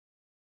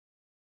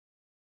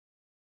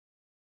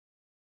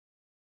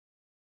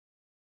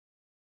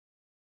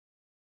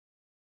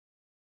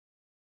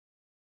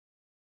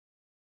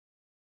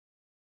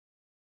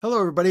Hello,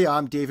 everybody.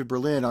 I'm David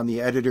Berlin. I'm the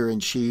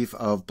editor-in-chief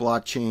of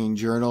Blockchain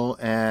Journal,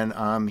 and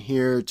I'm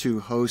here to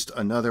host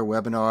another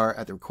webinar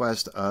at the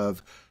request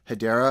of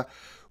Hedera.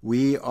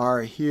 We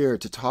are here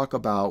to talk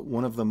about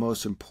one of the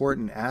most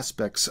important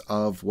aspects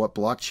of what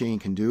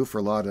blockchain can do for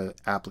a lot of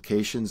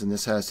applications, and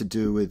this has to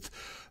do with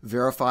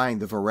verifying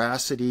the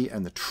veracity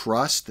and the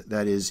trust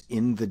that is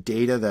in the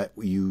data that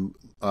you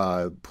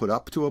put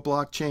up to a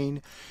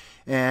blockchain.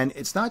 And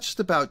it's not just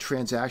about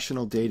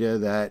transactional data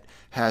that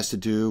has to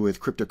do with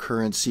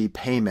cryptocurrency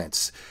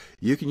payments.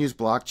 You can use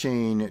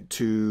blockchain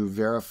to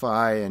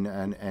verify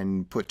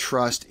and put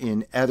trust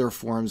in other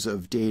forms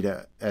of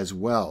data as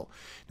well.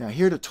 Now,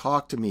 here to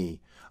talk to me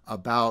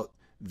about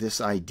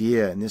this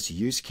idea and this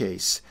use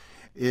case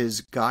is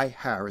Guy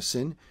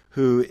Harrison,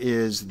 who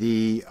is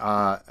the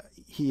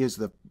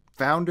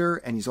founder,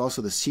 and he's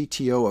also the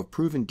CTO of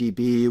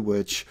ProvenDB,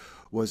 which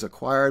was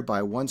acquired by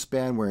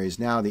OneSpan, where he's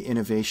now the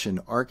innovation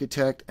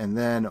architect. And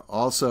then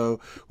also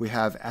we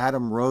have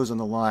Adam Rose on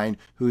the line,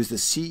 who's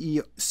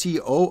the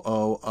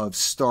COO of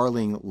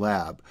Starling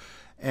Lab.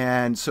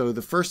 And so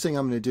the first thing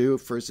I'm going to do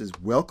first is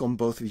welcome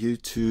both of you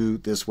to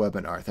this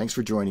webinar. Thanks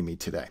for joining me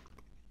today.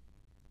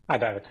 Hi,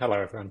 David.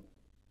 Hello, everyone.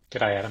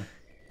 G'day, Adam.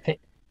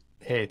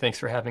 Hey, thanks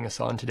for having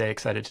us on today.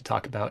 Excited to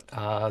talk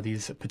about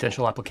these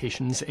potential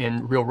applications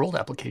and real-world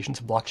applications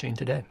of blockchain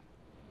today.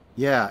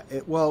 Yeah,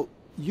 well,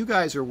 you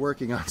guys are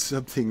working on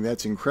something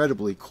that's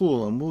incredibly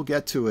cool, and we'll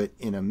get to it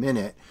in a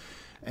minute.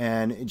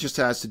 And it just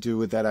has to do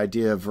with that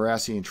idea of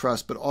veracity and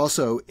trust, but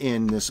also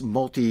in this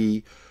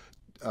multi-party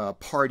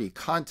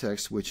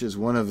context, which is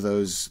one of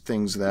those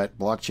things that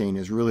blockchain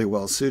is really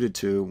well suited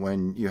to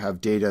when you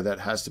have data that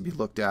has to be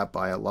looked at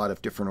by a lot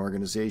of different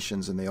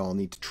organizations and they all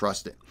need to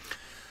trust it.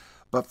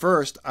 But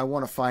first, I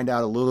want to find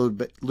out a little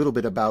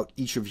bit about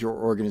each of your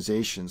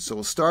organizations. So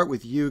we'll start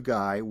with you,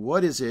 Guy.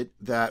 What is it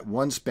that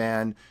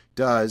OneSpan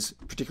does,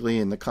 particularly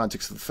in the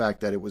context of the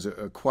fact that it was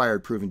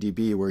acquired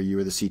ProvenDB, where you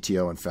were the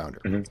CTO and founder?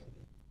 Mm-hmm.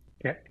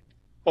 Yeah.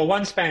 Well,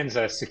 OneSpan's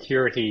a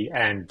security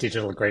and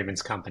digital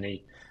agreements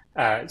company.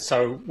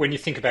 So when you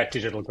think about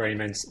digital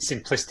agreements,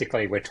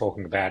 simplistically, we're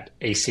talking about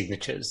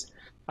e-signatures.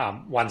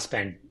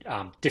 OneSpan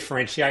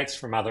differentiates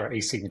from other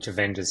e-signature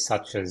vendors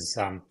such as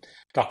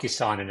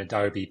DocuSign and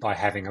Adobe by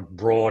having a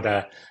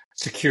broader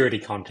security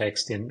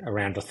context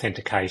around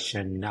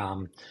authentication,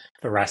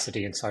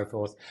 veracity, and so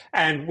forth.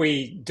 And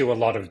we do a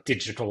lot of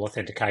digital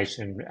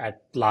authentication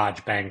at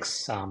large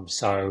banks.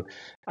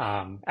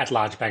 At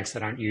large banks that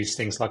don't use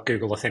things like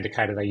Google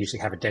Authenticator, they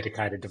usually have a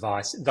dedicated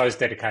device. Those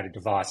dedicated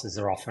devices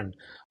are often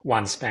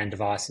OneSpan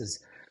devices.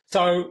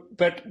 So,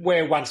 but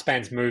where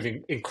OneSpan's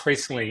moving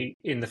increasingly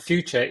in the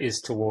future is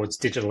towards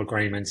digital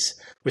agreements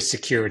with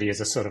security as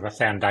a sort of a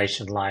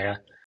foundation layer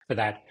for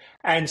that.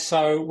 And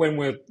so when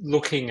we're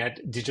looking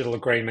at digital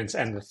agreements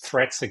and the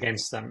threats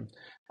against them,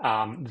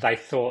 they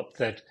thought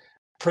that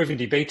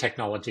ProvenDB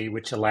technology,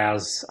 which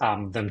allows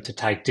them to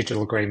take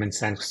digital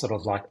agreements and sort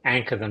of like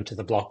anchor them to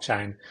the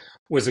blockchain,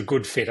 was a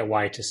good fit, a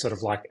way to sort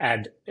of like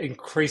add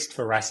increased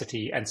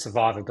veracity and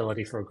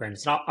survivability for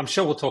agreements. And I'm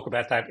sure we'll talk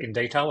about that in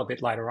detail a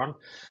bit later on.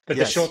 But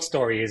yes, the short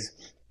story is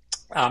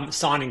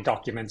signing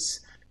documents.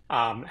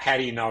 How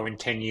do you know in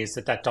 10 years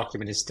that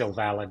document is still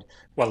valid?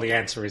 Well, the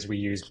answer is we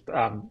use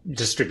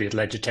distributed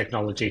ledger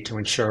technology to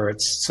ensure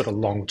its sort of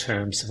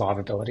long-term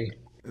survivability.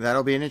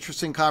 That'll be an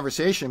interesting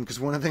conversation, because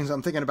one of the things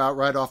I'm thinking about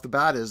right off the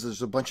bat is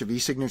there's a bunch of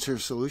e-signature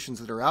solutions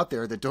that are out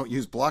there that don't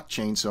use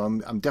blockchain. So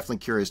I'm definitely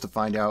curious to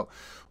find out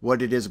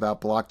what it is about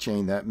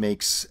blockchain that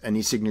makes an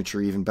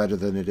e-signature even better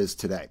than it is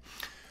today.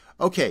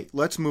 Okay,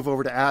 let's move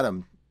over to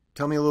Adam.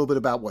 Tell me a little bit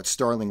about what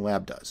Starling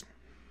Lab does.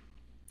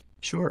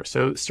 Sure.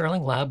 So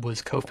Starling Lab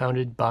was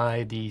co-founded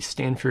by the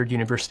Stanford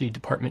University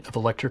Department of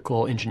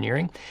Electrical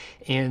Engineering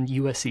and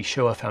USC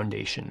Shoah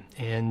Foundation.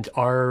 And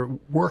our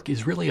work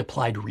is really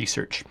applied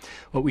research.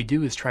 What we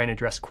do is try and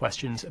address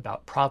questions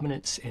about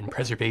provenance and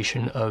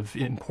preservation of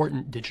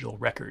important digital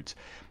records.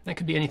 That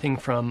could be anything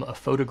from a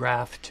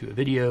photograph to a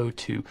video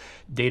to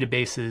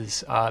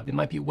databases. It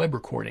might be a web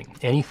recording,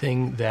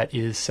 anything that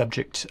is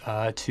subject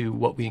to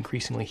what we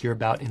increasingly hear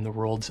about in the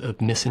worlds of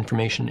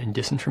misinformation and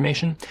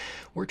disinformation.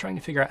 We're trying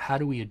to figure out how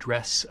do we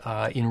address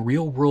in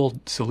real-world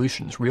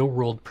solutions,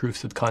 real-world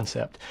proofs of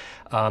concept,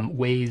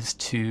 ways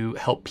to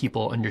help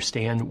people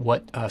understand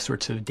what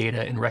sorts of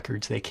data and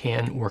records they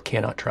can or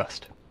cannot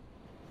trust.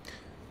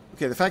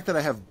 Okay, the fact that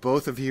I have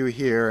both of you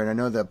here, and I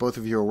know that both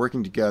of you are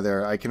working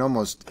together, I can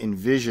almost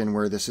envision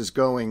where this is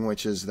going,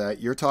 which is that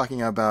you're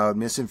talking about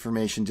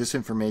misinformation,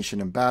 disinformation,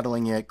 and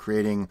battling it,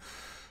 creating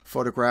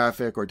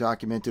photographic or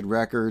documented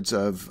records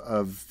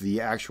of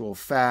the actual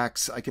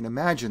facts. I can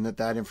imagine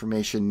that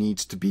information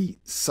needs to be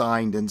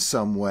signed in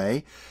some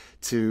way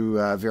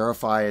to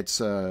verify its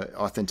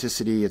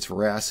authenticity, its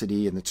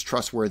veracity, and its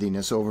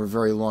trustworthiness over a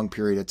very long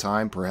period of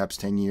time, perhaps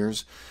 10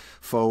 years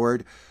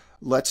forward.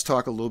 Let's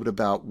talk a little bit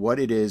about what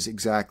it is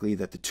exactly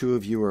that the two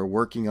of you are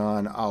working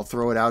on. I'll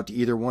throw it out to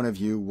either one of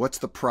you. What's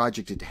the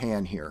project at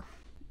hand here?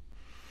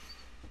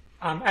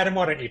 Adam,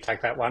 why don't you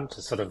take that one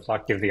to sort of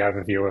like give the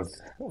overview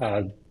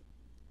of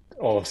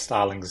all of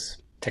Starling's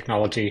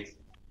technology?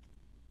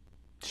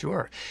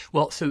 Sure.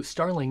 Well, so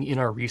Starling in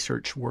our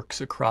research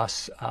works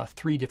across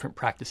three different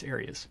practice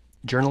areas: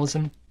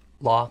 journalism,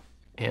 law,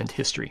 and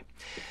history.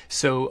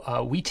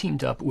 So we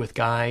teamed up with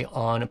Guy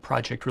on a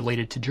project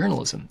related to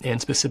journalism, and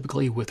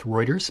specifically with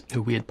Reuters,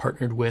 who we had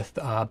partnered with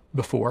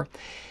before.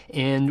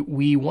 And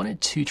we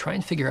wanted to try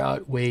and figure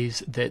out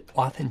ways that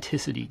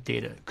authenticity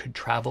data could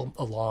travel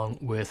along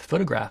with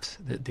photographs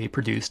that they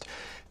produced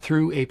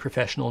through a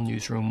professional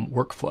newsroom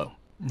workflow.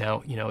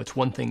 Now, it's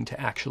one thing to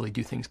actually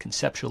do things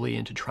conceptually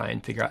and to try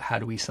and figure out how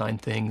do we sign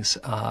things,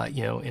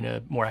 in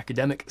a more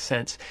academic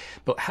sense.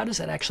 But how does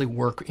that actually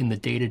work in the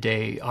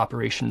day-to-day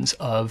operations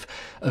of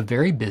a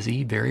very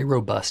busy, very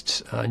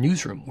robust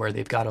newsroom where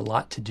they've got a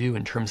lot to do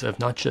in terms of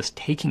not just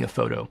taking a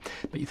photo,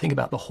 but you think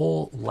about the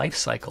whole life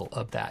cycle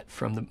of that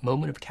from the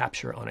moment of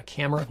capture on a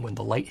camera when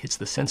the light hits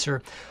the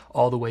sensor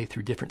all the way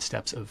through different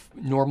steps of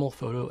normal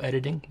photo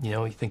editing.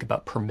 You think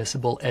about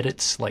permissible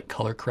edits like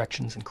color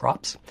corrections and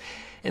crops.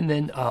 And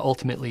then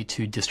ultimately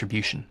to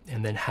distribution.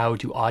 And then how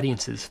do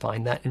audiences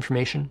find that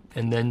information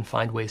and then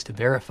find ways to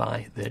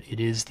verify that it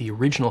is the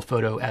original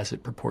photo as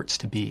it purports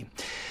to be.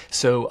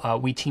 So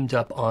we teamed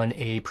up on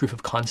a proof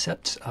of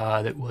concept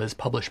that was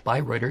published by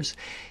Reuters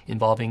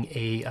involving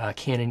a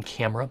Canon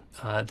camera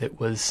that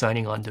was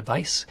signing on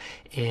device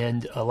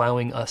and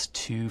allowing us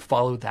to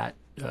follow that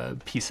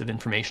piece of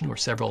information, or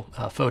several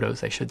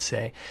photos, I should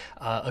say,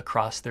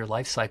 across their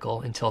life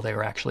cycle until they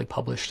were actually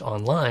published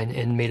online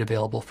and made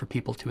available for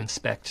people to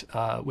inspect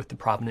with the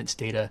provenance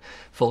data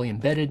fully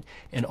embedded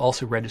and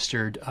also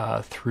registered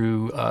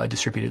through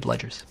distributed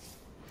ledgers.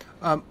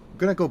 I'm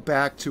going to go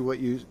back to what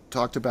you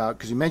talked about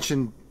because you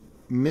mentioned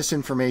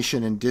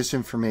misinformation and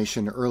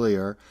disinformation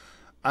earlier.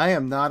 I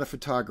am not a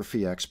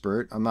photography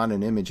expert. I'm not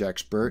an image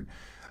expert.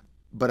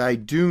 But I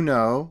do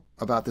know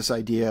about this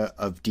idea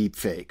of deep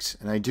fakes.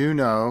 And I do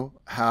know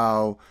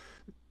how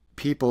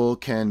people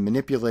can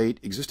manipulate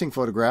existing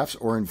photographs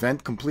or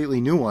invent completely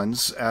new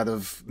ones out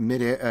of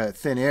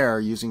thin air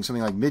using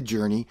something like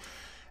Midjourney.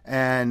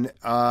 And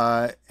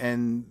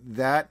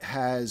that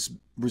has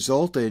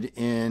resulted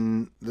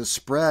in the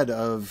spread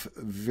of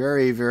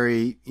very,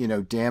 very,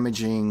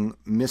 damaging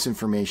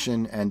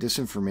misinformation and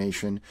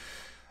disinformation.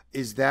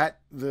 Is that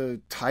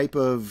the type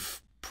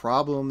of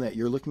problem that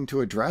you're looking to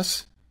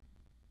address?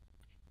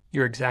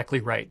 You're exactly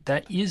right.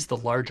 That is the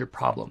larger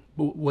problem.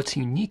 But what's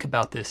unique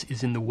about this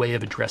is in the way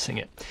of addressing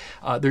it.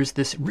 There's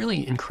this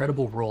really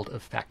incredible world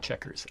of fact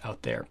checkers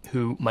out there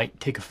who might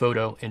take a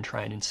photo and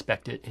try and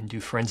inspect it and do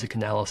forensic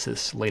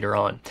analysis later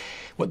on.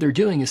 What they're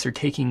doing is they're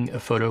taking a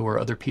photo or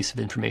other piece of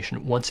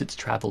information once it's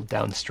traveled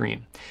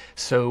downstream.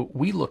 So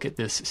we look at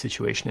this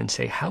situation and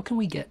say, how can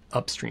we get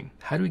upstream?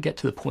 How do we get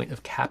to the point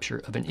of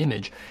capture of an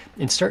image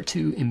and start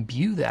to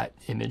imbue that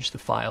image, the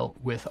file,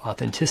 with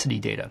authenticity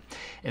data?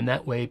 And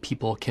that way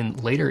people can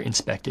later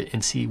inspect it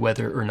and see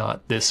whether or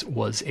not this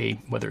was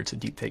whether it's a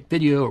deepfake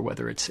video or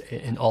whether it's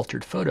an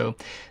altered photo,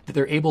 that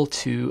they're able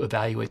to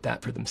evaluate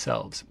that for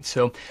themselves.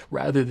 So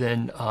rather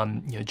than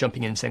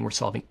jumping in and saying we're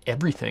solving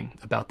everything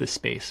about this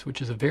space,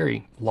 which is a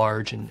very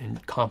large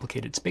and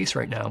complicated space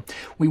right now,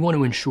 we want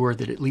to ensure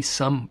that at least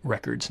some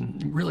records,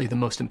 and really the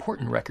most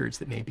important records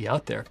that may be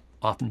out there,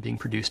 often being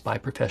produced by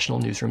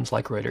professional newsrooms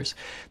like Reuters,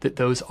 that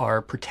those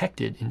are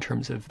protected in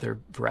terms of their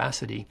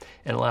veracity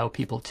and allow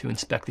people to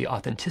inspect the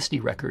authenticity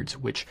records,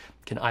 which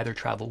can either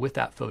travel with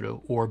that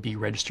photo or be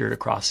registered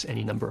across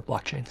any number of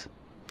blockchains.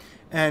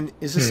 And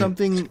is this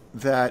something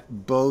that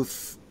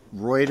both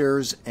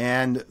Reuters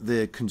and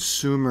the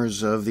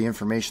consumers of the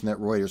information that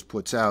Reuters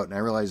puts out, and I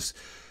realize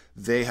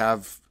they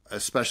have a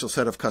special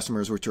set of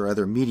customers which are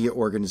other media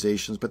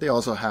organizations, but they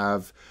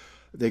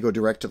go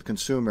direct to the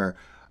consumer.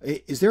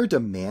 Is there a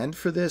demand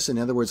for this? In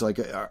other words, like,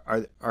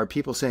 are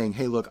people saying,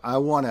 hey, look, I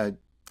want to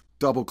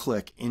double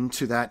click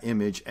into that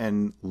image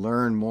and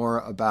learn more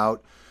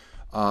about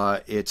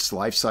its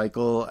life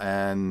cycle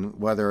and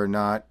whether or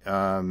not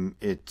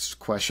it's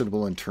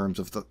questionable in terms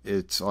of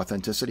its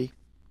authenticity?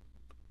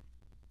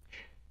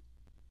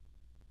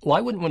 Well,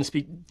 I wouldn't want to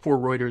speak for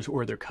Reuters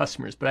or their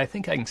customers, but I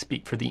think I can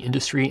speak for the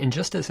industry. And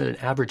just as an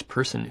average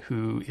person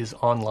who is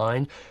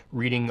online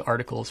reading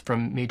articles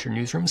from major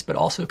newsrooms, but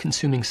also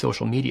consuming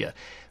social media,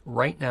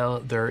 right now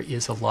there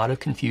is a lot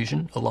of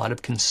confusion, a lot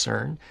of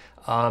concern,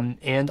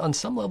 and on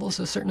some levels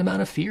a certain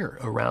amount of fear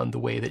around the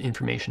way that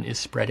information is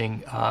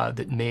spreading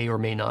that may or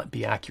may not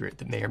be accurate,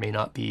 that may or may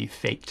not be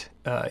faked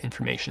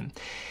information.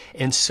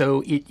 And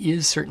so it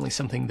is certainly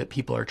something that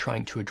people are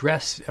trying to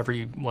address,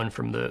 everyone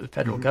from the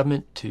federal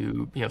government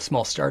to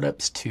small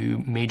startups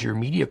to major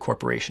media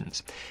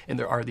corporations. And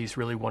there are these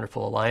really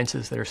wonderful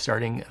alliances that are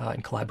starting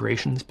in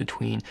collaborations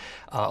between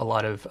a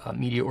lot of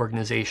media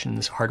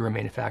organizations, hardware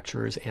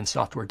manufacturers, and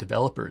software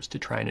developers to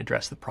try and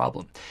address the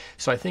problem.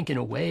 So I think in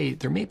a way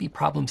there may be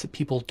problems that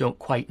people don't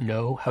quite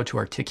know how to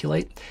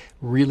articulate.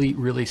 Really,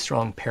 really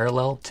strong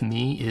parallel to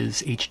me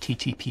is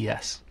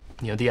HTTPS.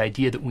 the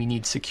idea that we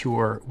need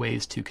secure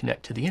ways to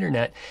connect to the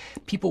internet,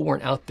 people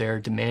weren't out there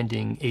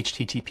demanding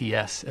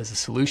HTTPS as a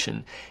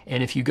solution.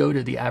 And if you go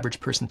to the average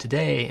person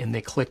today and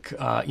they click,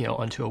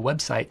 onto a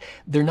website,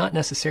 they're not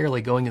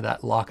necessarily going to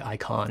that lock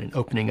icon and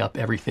opening up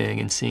everything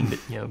and seeing that,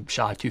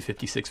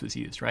 SHA-256 was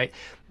used, right?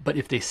 But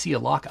if they see a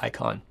lock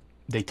icon,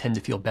 they tend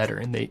to feel better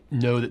and they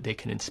know that they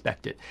can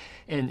inspect it.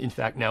 And in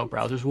fact, now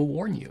browsers will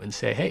warn you and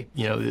say, hey,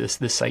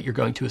 this site you're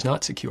going to is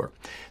not secure.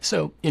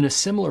 So in a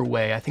similar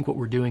way, I think what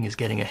we're doing is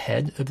getting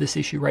ahead of this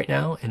issue right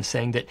now and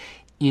saying that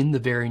in the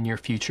very near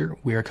future,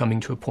 we are coming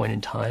to a point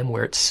in time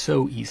where it's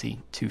so easy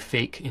to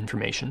fake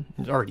information.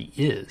 It already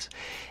is.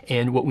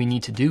 And what we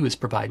need to do is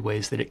provide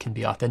ways that it can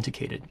be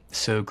authenticated.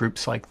 So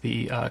groups like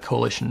the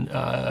coalition,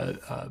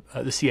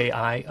 the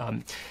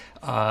CAI,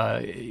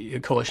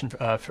 coalition,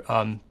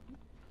 I'm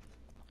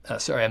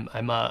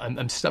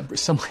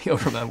stumbling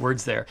over my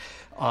words there.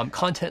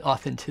 Content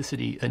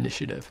Authenticity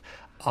Initiative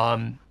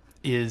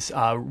is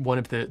one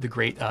of the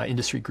great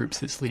industry groups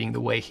that's leading the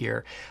way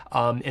here.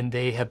 And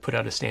they have put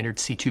out a standard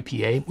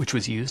C2PA, which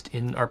was used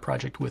in our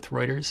project with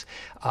Reuters.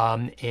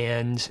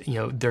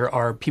 There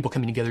are people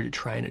coming together to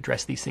try and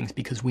address these things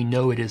because we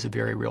know it is a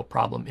very real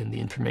problem in the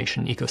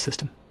information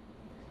ecosystem.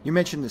 You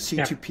mentioned the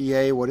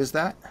C2PA. Yeah. What is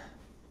that?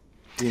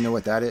 Do you know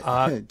what that is?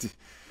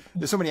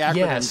 There's so many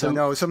acronyms. Yeah, I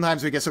know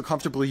sometimes we get so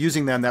comfortable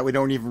using them that we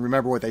don't even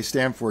remember what they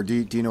stand for.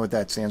 Do you know what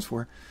that stands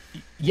for?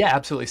 Yeah,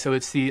 absolutely. So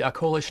it's the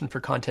Coalition for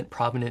Content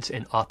Provenance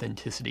and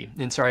Authenticity.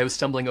 And sorry, I was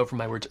stumbling over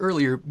my words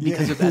earlier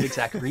because of that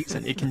exact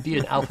reason. It can be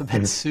an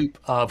alphabet soup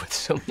with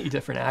so many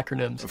different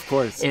acronyms. Of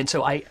course. And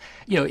so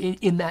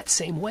in that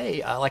same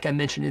way, like I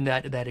mentioned in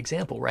that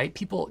example, right?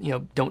 People,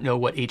 don't know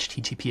what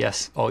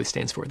HTTPS always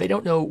stands for. They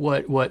don't know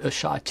what a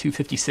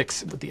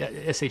SHA-256, what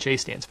the SHA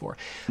stands for.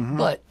 Mm-hmm.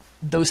 But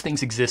those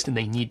things exist and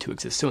they need to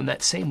exist. So in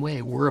that same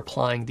way, we're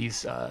applying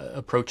these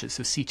approaches.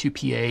 So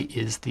C2PA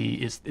is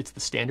the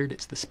standard,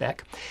 it's the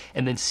spec,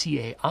 and then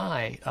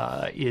CAI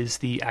is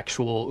the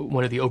actual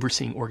one of the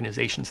overseeing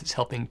organizations that's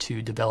helping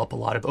to develop a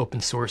lot of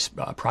open source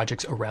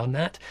projects around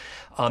that.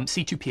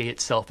 C2PA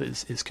itself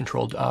is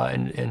controlled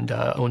and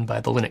owned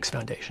by the Linux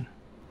Foundation.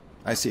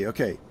 I see.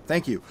 Okay,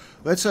 thank you.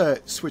 Let's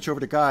switch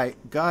over to Guy.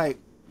 Guy,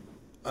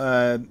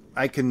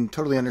 I can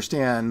totally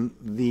understand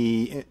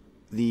the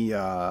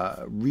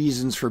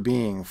reasons for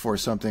being for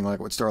something like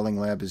what Starling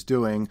Lab is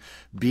doing,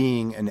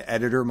 being an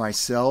editor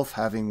myself,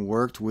 having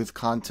worked with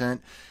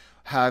content,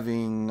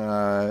 having,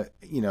 a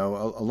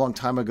long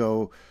time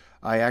ago,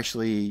 I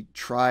actually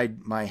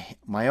tried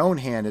my own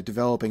hand at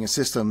developing a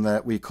system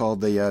that we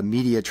called the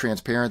Media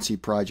Transparency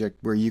Project,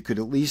 where you could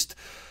at least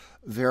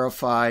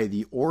verify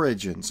the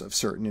origins of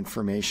certain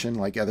information,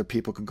 like other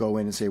people could go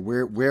in and say,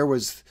 where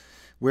was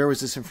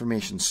this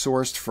information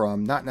sourced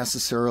from, not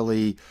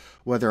necessarily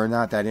whether or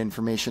not that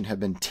information had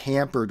been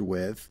tampered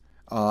with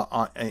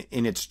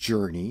in its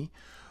journey.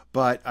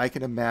 But I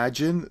can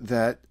imagine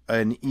that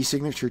an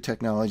e-signature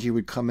technology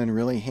would come in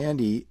really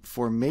handy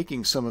for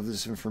making some of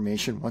this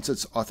information, once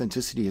its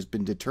authenticity has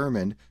been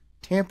determined,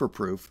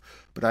 tamper-proof.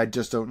 But I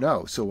just don't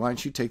know. So why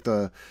don't you take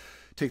the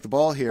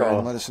ball here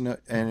and let us know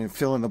and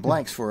fill in the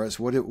blanks for us.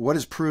 What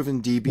is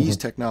ProvenDB's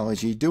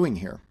technology doing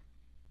here?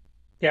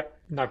 Yep,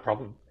 no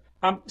problem.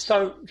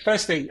 So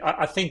firstly,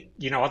 I think,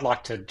 I'd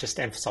like to just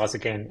emphasize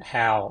again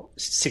how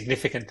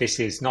significant this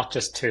is, not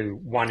just to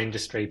one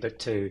industry, but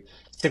to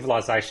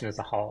civilization as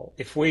a whole.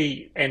 If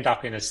we end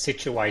up in a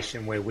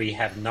situation where we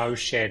have no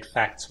shared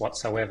facts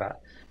whatsoever,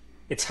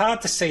 it's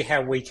hard to see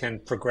how we can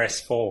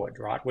progress forward,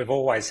 right? We've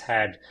always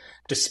had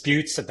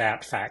disputes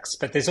about facts,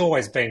 but there's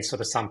always been sort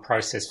of some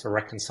process for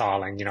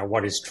reconciling,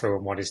 what is true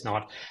and what is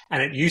not.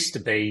 And it used to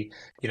be,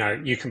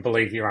 you can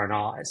believe your own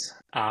eyes,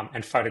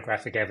 and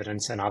photographic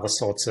evidence and other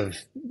sorts of,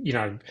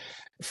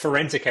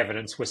 forensic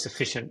evidence were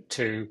sufficient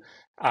to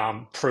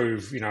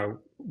prove,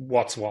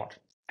 what's what.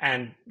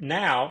 And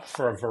now,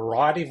 for a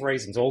variety of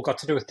reasons, all got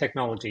to do with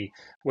technology,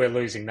 we're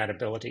losing that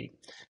ability.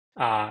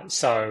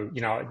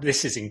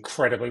 This is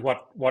incredibly,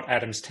 what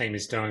Adam's team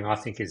is doing, I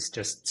think, is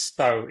just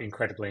so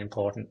incredibly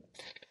important.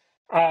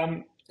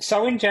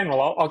 So in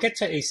general, I'll get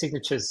to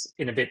e-signatures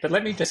in a bit, but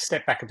let me just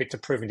step back a bit to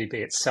ProvenDB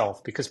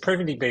itself, because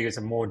ProvenDB is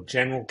a more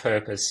general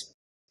purpose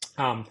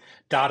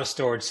data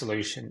storage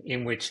solution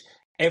in which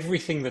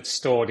everything that's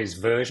stored is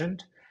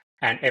versioned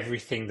and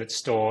everything that's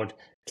stored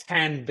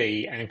can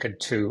be anchored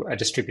to a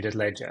distributed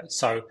ledger.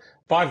 So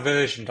by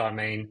versioned, I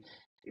mean,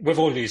 we've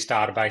all used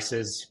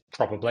databases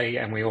probably,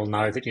 and we all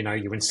know that,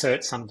 you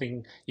insert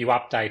something, you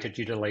update it,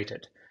 you delete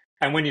it.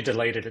 And when you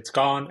delete it, it's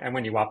gone. And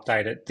when you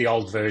update it, the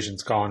old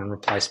version's gone and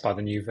replaced by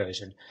the new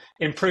version.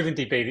 In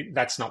ProvenDB,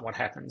 that's not what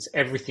happens.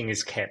 Everything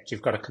is kept.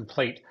 You've got a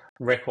complete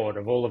record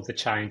of all of the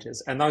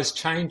changes. And those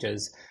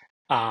changes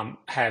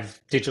have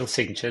digital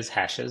signatures,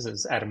 hashes,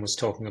 as Adam was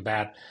talking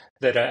about,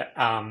 that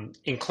are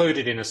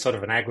included in a sort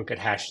of an aggregate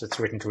hash that's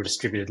written to a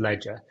distributed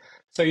ledger.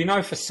 So you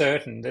know for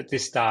certain that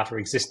this data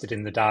existed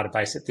in the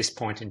database at this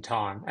point in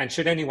time. And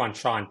should anyone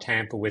try and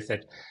tamper with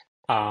it,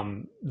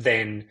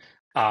 then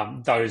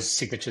those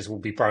signatures will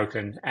be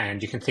broken,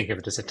 and you can think of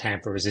it as a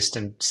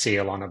tamper-resistant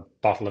seal on a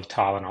bottle of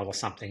Tylenol or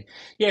something.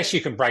 Yes,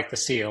 you can break the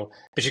seal,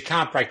 but you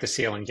can't break the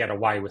seal and get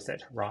away with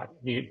it, right?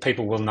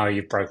 People will know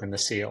you've broken the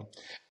seal.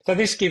 So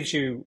this gives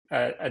you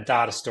a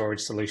data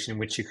storage solution in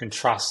which you can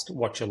trust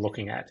what you're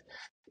looking at.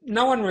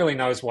 No one really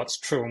knows what's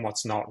true and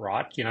what's not,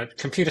 right?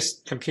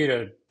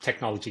 Computer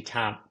technology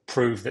can't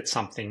prove that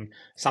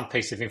some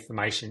piece of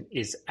information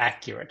is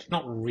accurate.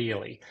 Not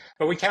really.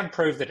 But we can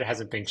prove that it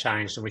hasn't been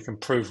changed, and we can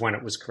prove when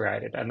it was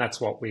created. And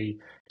that's what we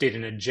did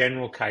in a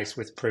general case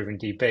with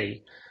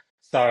ProvenDB.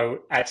 So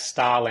at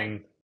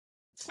Starling,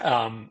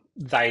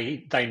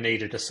 they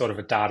needed a sort of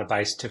a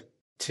database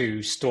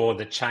to store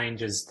the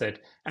changes that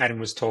Adam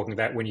was talking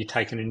about when you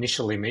take an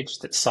initial image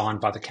that's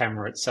signed by the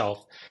camera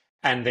itself,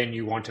 and then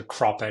you want to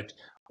crop it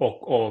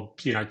or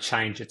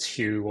change its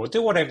hue or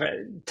do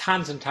whatever.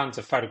 Tons and tons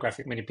of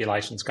photographic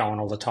manipulations go on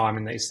all the time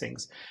in these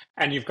things.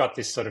 And you've got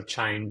this sort of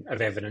chain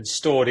of evidence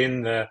stored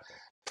in the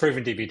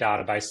ProvenDB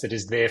database that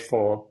is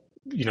therefore,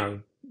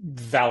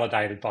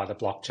 validated by the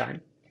blockchain.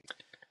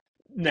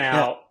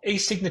 Now,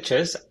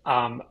 e-signatures,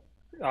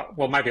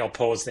 well, maybe I'll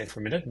pause there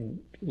for a minute and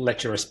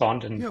let you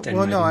respond, and then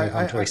move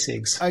on to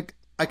e-sigs.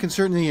 I can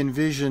certainly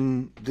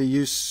envision the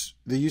use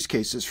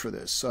cases for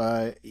this,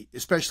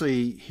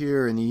 especially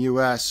here in the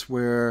U.S.,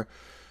 where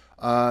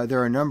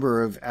there are a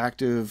number of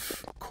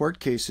active court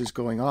cases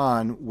going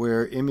on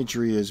where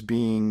imagery is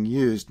being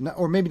used,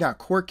 or maybe not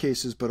court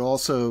cases, but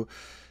also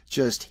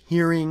just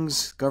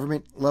hearings,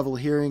 government-level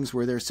hearings,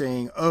 where they're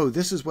saying, oh,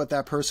 this is what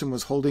that person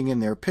was holding in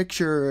their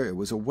picture. It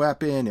was a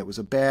weapon. It was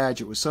a badge.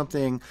 It was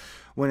something,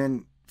 when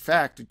in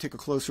fact, you take a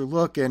closer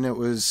look and it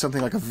was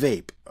something like a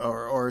vape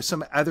or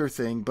some other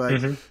thing,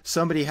 but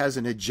somebody has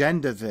an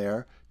agenda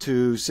there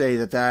to say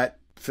that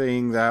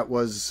thing that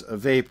was a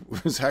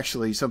vape was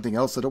actually something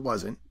else that it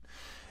wasn't.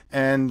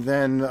 And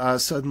then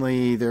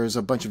suddenly there's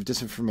a bunch of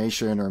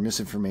disinformation or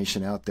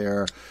misinformation out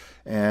there,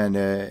 and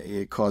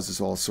it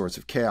causes all sorts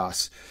of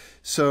chaos.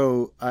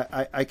 So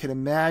I can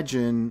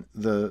imagine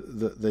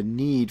the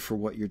need for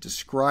what you're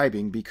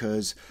describing,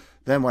 because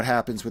then what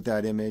happens with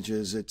that image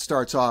is it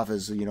starts off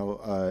as,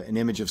 an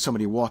image of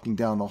somebody walking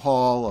down the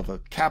hall of a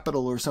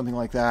Capitol or something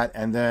like that.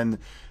 And then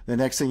the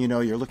next thing you know,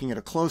 you're looking at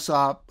a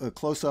close-up,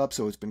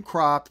 so it's been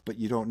cropped, but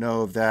you don't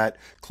know if that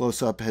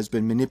close-up has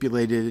been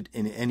manipulated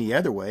in any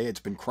other way.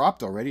 It's been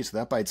cropped already, so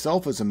that by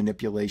itself is a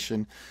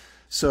manipulation.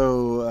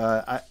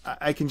 So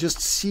I can just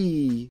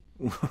see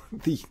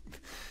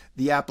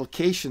the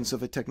applications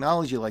of a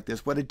technology like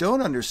this. What I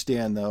don't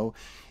understand, though,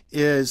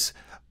 is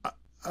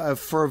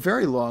for a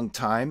very long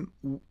time,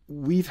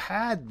 we've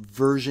had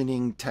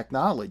versioning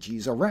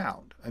technologies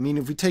around. I mean,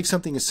 if we take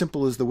something as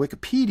simple as the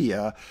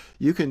Wikipedia,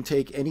 you can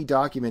take any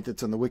document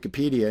that's on the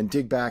Wikipedia and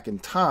dig back in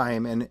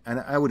time. And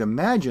I would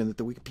imagine that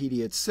the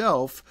Wikipedia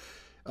itself,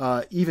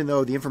 even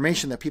though the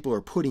information that people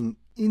are putting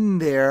in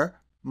there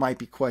might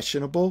be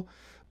questionable,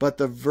 but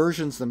the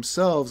versions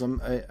themselves,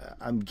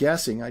 I'm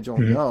guessing, I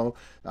don't know,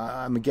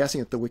 I'm guessing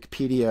that the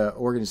Wikipedia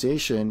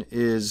organization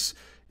is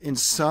in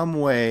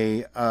some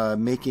way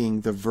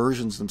making the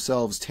versions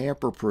themselves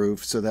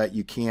tamper-proof, so that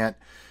you can't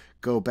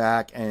go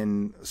back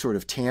and sort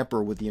of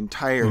tamper with the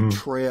entire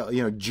trail,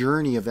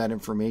 journey of that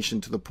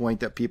information, to the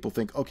point that people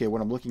think, okay, what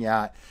I'm looking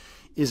at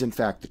is in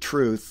fact the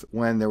truth,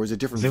 when there was a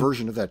different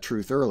version of that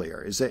truth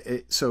earlier. Is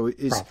that so?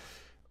 Is right.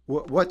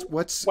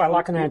 What's well,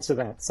 I can answer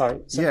that.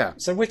 So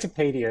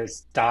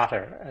Wikipedia's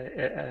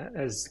data,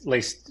 at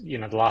least the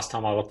last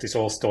time I looked, is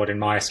all stored in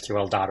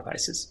MySQL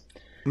databases.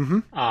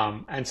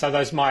 And so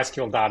those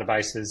MySQL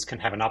databases can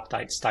have an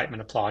update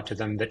statement applied to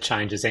them that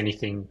changes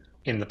anything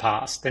in the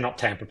past. They're not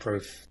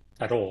tamper-proof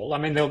at all. I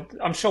mean,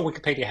 I'm sure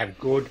Wikipedia have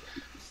good,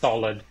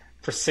 solid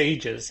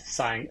procedures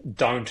saying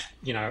don't,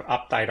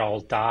 update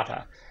old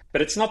data.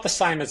 But it's not the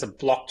same as a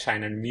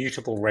blockchain and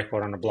mutable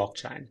record on a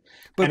blockchain.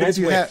 But as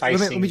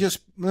let me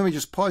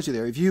just pause you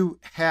there. If you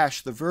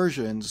hash the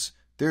versions,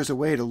 there's a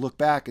way to look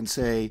back and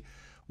say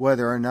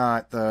whether or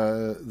not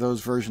those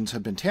versions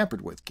have been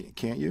tampered with,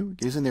 can't you?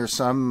 Isn't there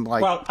some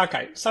Well,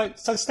 okay. So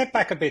step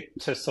back a bit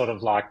to sort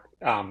of like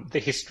the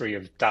history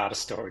of data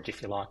storage,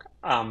 if you like.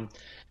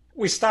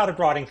 We started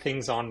writing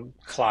things on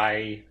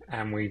clay,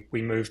 and we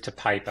moved to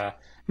paper.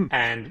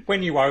 And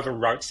when you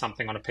overwrote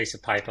something on a piece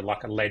of paper,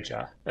 like a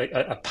ledger,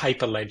 a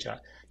paper ledger,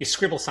 you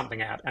scribble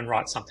something out and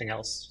write something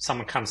else.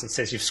 Someone comes and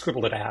says, you've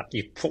scribbled it out.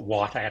 You put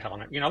white out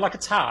on it.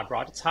 It's hard,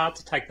 right? It's hard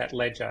to take that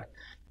ledger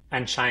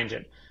and change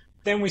it.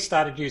 Then we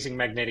started using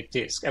magnetic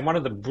disk. And one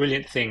of the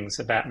brilliant things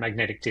about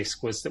magnetic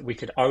disk was that we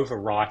could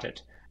overwrite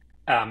it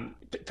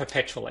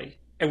perpetually.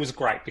 It was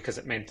great because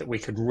it meant that we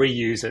could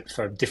reuse it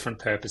for different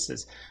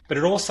purposes. But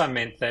it also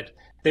meant that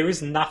there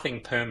is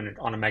nothing permanent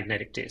on a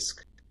magnetic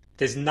disk.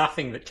 There's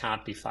nothing that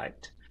can't be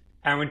faked.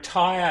 Our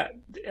entire,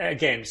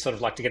 again, sort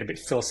of like to get a bit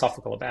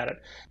philosophical about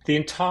it, the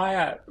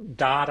entire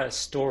data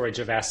storage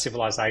of our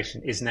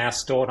civilization is now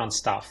stored on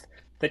stuff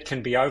that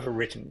can be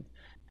overwritten,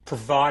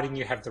 providing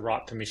you have the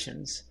right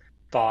permissions.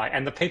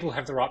 And the people who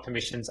have the right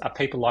permissions are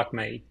people like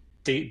me,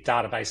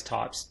 database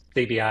types,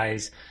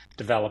 DBAs,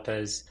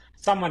 developers,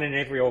 someone in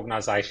every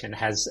organization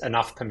has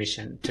enough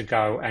permission to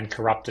go and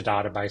corrupt a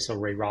database or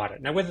rewrite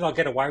it. Now, whether they'll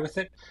get away with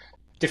it,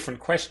 different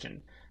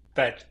question.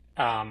 But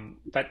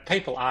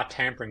people are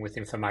tampering with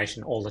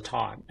information all the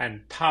time.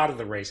 And part of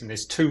the reason,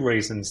 there's two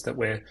reasons that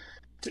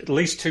at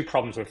least two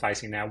problems we're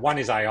facing now. One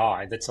is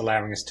AI that's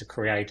allowing us to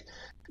create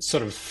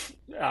sort of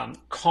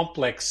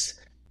complex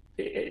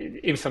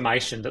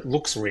information that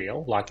looks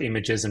real, like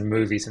images and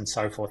movies and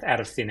so forth, out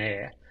of thin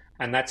air.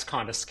 And that's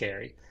kind of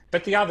scary.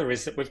 But the other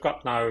is that we've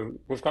got no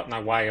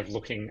way of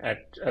looking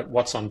at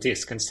what's on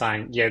disk and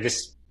saying, yeah,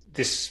 this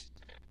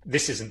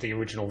isn't the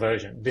original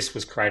version. This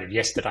was created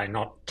yesterday,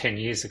 not 10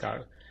 years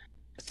ago.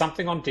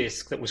 Something on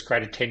disk that was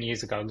created 10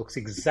 years ago looks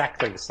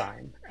exactly the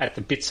same at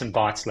the bits and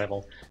bytes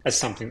level as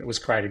something that was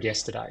created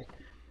yesterday.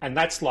 And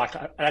that's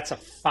a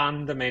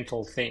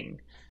fundamental thing.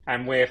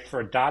 And where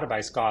for a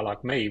database guy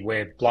like me,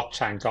 where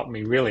blockchain got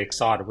me really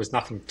excited was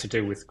nothing to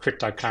do with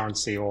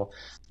cryptocurrency or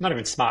not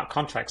even smart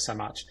contracts so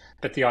much.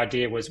 But the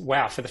idea was,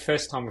 wow, for the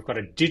first time, we've got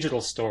a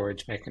digital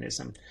storage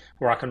mechanism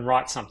where I can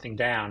write something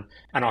down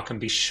and I can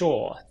be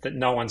sure that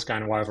no one's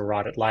going to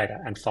overwrite it later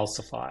and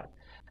falsify it.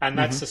 And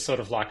that's a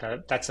sort of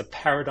that's a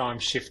paradigm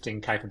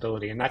shifting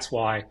capability. And that's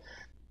why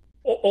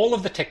all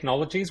of the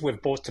technologies we've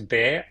brought to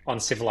bear on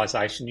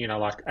civilization,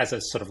 like as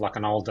a sort of like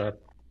an older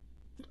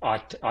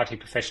IT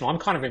professional, I'm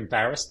kind of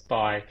embarrassed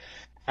by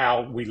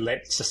how we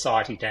let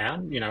society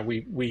down.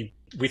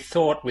 We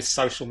thought with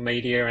social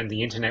media and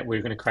the internet we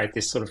were going to create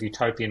this sort of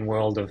utopian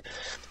world of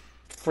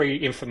free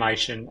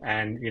information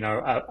and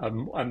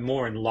a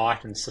more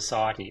enlightened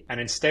society,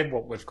 and instead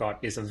what we've got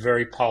is a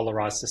very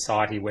polarized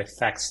society where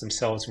facts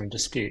themselves are in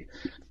dispute.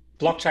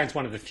 Blockchain is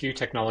one of the few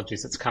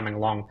technologies that's coming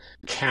along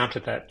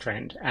counter that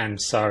trend,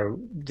 and so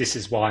this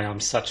is why I'm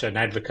such an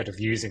advocate of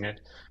using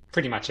it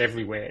pretty much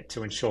everywhere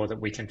to ensure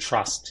that we can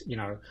trust,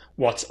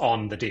 what's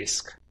on the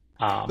disk.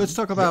 Let's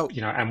talk about,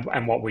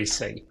 and what we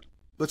see.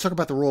 Let's talk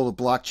about the role of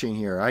blockchain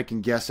here. I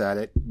can guess at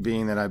it,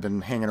 being that I've been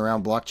hanging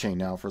around blockchain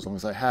now for as long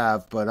as I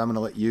have, but I'm going to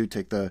let you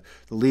take the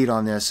lead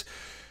on this.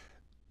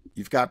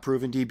 You've got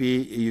Proven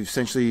DB. You've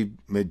essentially,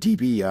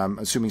 DB, I'm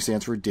assuming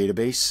stands for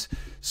database.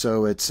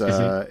 So it's, you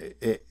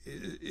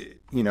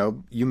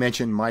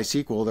mentioned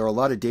MySQL. There are a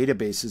lot of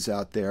databases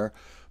out there,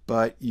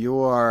 but you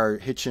are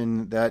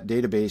hitching that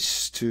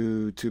database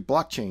to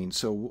blockchain.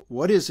 So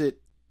what is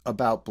it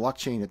about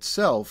blockchain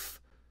itself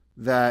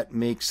that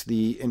makes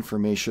the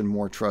information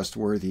more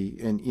trustworthy,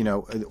 and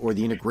or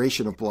the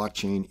integration of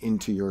blockchain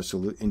into your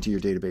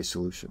database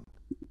solution?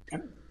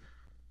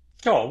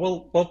 Sure.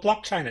 Well,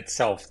 blockchain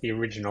itself, the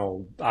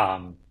original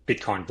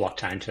Bitcoin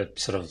blockchain, to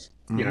sort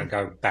of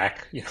go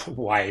back,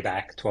 way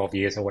back 12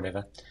 years or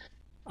whatever,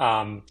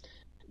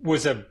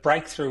 was a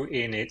breakthrough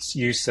in its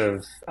use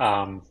of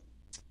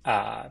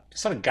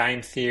sort of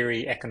game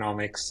theory,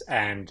 economics,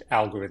 and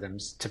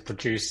algorithms to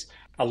produce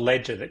a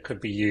ledger that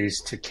could be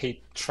used to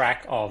keep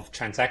track of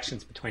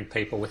transactions between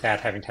people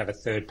without having to have a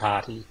third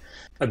party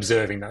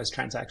observing those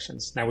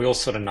transactions. Now, we all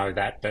sort of know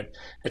that, but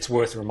it's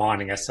worth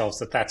reminding ourselves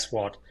that that's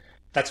what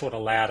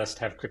allowed us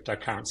to have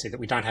cryptocurrency, that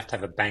we don't have to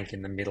have a bank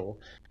in the middle,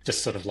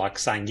 just sort of like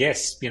saying,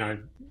 yes,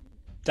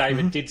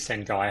 David did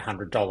send Guy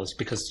 $100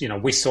 because,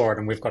 we saw it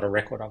and we've got a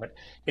record of it.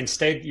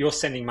 Instead, you're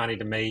sending money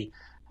to me,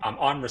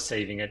 I'm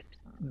receiving it,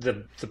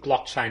 the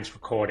blockchain's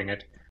recording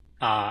it,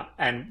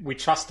 and we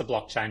trust the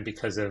blockchain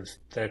because of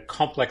the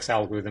complex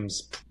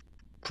algorithms,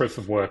 proof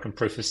of work and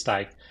proof of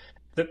stake,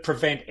 that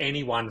prevent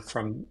anyone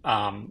from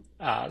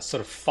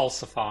sort of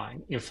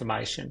falsifying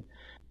information.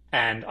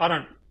 And I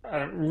don't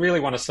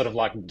really want to sort of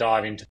like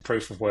dive into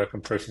proof of work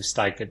and proof of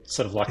stake at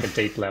sort of like a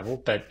deep level,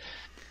 but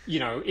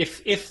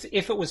if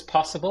it was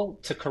possible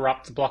to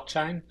corrupt the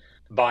blockchain,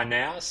 by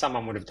now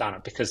someone would have done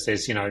it, because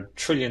there's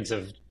trillions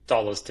of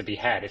dollars to be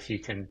had if you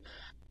can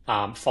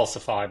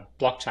falsify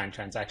blockchain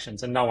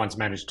transactions, and no one's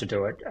managed to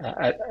do it,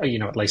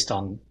 at least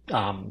on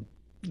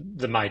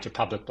the major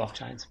public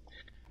blockchains.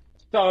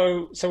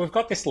 So we've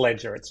got this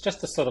ledger. It's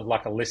just a sort of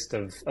like a list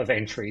of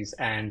entries,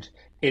 and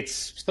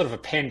it's sort of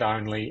append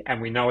only, and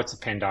we know it's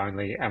append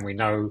only, and we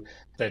know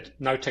that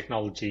no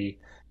technology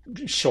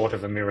short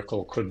of a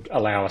miracle could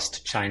allow us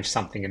to change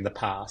something in the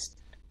past.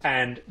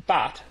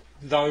 But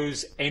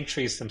those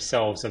entries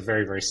themselves are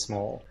very, very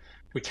small.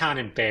 We can't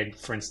embed,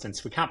 for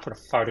instance, we can't put a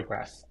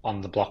photograph on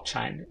the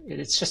blockchain.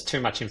 It's just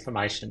too much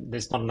information.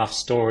 There's not enough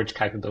storage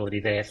capability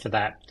there for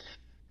that.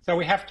 So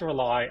we have to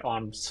rely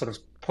on sort of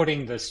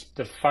putting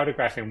the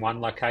photograph in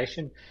one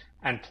location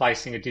and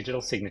placing a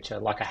digital signature,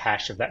 like a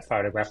hash of that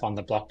photograph, on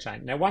the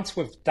blockchain. Now, once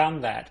we've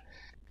done that,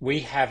 we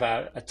have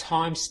a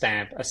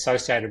timestamp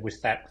associated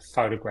with that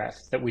photograph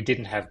that we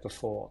didn't have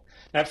before.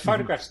 Now,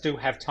 photographs do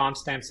have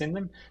timestamps in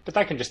them, but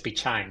they can just be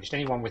changed.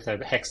 Anyone with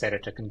a hex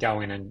editor can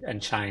go in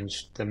and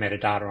change the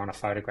metadata on a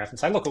photograph and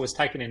say, look, it was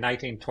taken in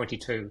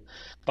 1822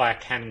 by a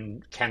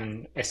Canon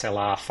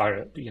SLR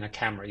photo,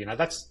 camera.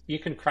 You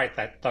can create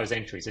those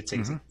entries. It's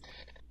easy.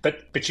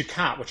 But you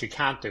can't. What you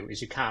can't do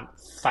is you can't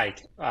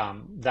fake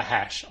the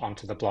hash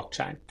onto the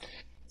blockchain.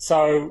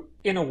 So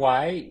in a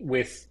way,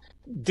 with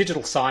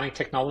digital signing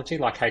technology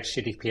like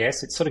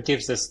HTTPS, it sort of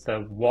gives us the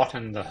what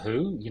and the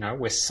who. You know,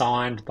 we're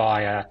signed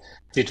by a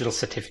digital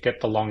certificate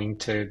belonging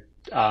to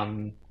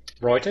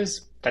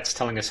Reuters. That's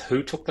telling us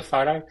who took the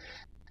photo.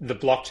 The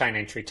blockchain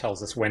entry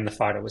tells us when the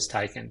photo was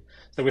taken.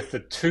 So with the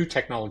two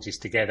technologies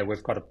together,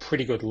 we've got a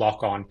pretty good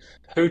lock on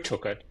who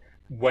took it,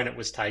 when it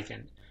was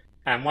taken.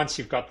 And once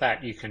you've got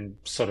that, you can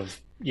sort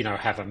of, you know,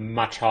 have a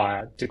much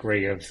higher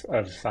degree of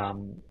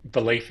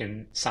belief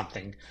in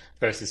something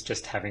versus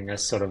just having a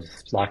sort of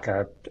like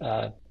a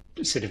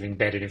sort of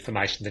embedded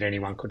information that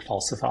anyone could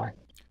falsify.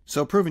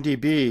 So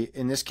ProvenDB,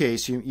 in this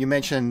case, you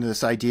mentioned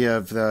this idea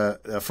of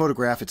the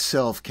photograph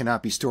itself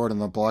cannot be stored on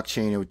the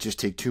blockchain. It would just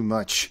take too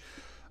much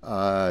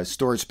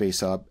storage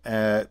space up.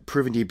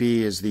 ProvenDB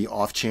is the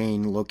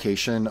off-chain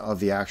location of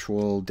the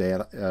actual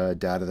data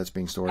that's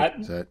being stored.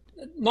 Is that...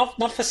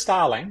 Not for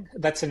Starling.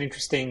 That's an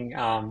interesting.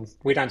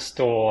 We don't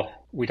store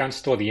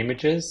the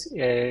images.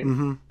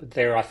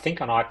 They're, I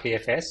think, on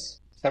IPFS. Is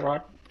that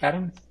right,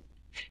 Adam?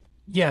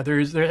 Yeah,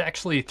 there's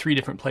actually three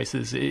different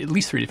places, at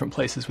least three different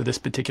places with this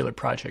particular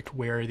project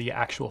where the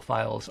actual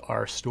files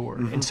are stored.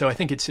 And so I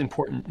think it's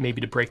important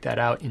maybe to break that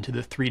out into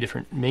the three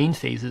different main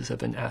phases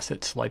of an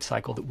asset's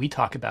lifecycle that we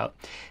talk about.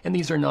 And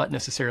these are not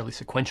necessarily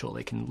sequential.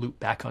 They can loop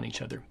back on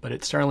each other. But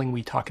at Starling,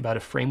 we talk about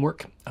a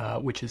framework,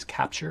 which is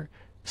capture,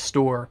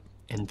 store,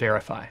 and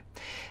verify.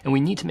 And we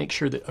need to make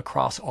sure that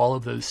across all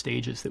of those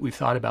stages that we've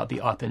thought about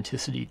the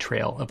authenticity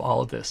trail of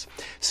all of this.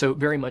 So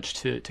very much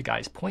to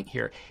Guy's point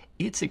here,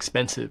 it's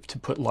expensive to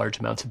put large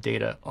amounts of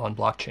data on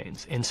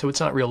blockchains. And so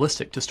it's not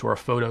realistic to store a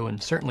photo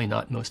and certainly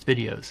not most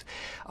videos.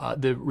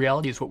 The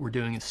reality is what we're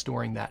doing is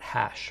storing that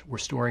hash. We're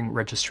storing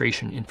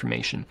registration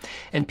information.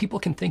 And people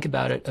can think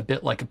about it a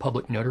bit like a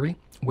public notary,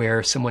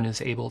 where someone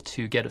is able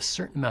to get a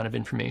certain amount of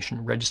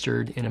information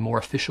registered in a more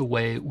official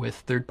way with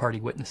third-party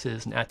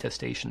witnesses and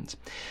attestations.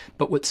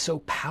 But what's so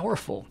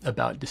powerful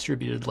about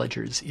distributed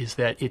ledgers is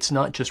that it's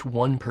not just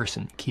one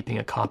person keeping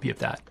a copy of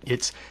that.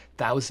 It's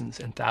thousands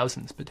and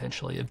thousands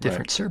potentially of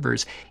different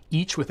servers,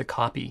 each with a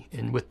copy.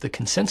 And with the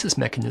consensus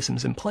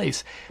mechanisms in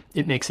place,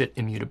 it makes it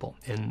immutable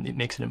and it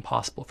makes it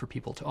impossible for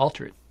people to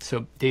alter it.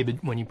 So David,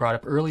 when you brought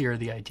up earlier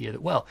the idea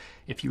that, well,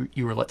 if you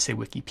were, let's say,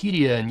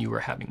 Wikipedia and you were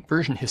having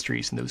version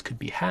histories and those could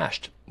be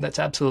hashed, that's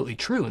absolutely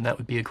true and that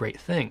would be a great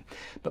thing.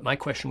 But my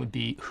question would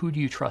be, who do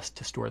you trust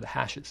to store the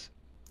hashes?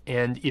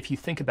 And if you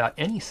think about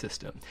any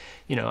system,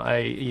 you know,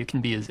 you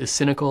can be as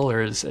cynical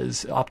or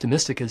as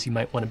optimistic as you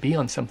might want to be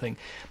on something.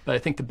 But I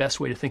think the best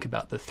way to think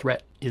about the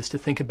threat is to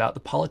think about the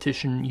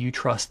politician you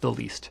trust the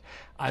least.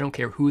 I don't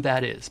care who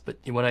that is, but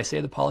when I say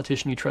the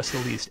politician you trust the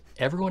least,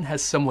 everyone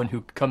has someone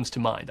who comes to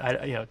mind.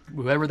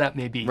 Whoever that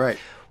may be. Right.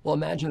 Well,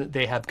 imagine that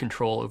they have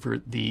control over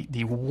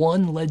the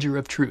one ledger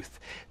of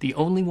truth, the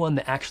only one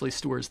that actually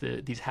stores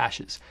these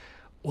hashes.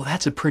 Well,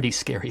 that's a pretty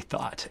scary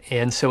thought.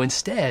 And so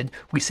instead,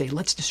 we say,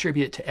 let's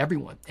distribute it to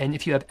everyone. And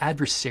if you have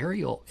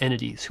adversarial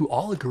entities who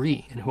all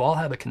agree and who all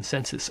have a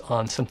consensus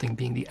on something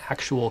being the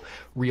actual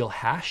real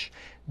hash,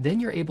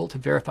 then you're able to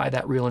verify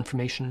that real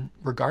information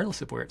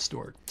regardless of where it's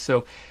stored.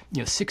 So,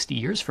 60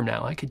 years from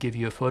now, I could give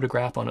you a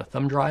photograph on a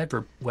thumb drive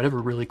or whatever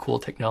really cool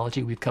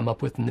technology we've come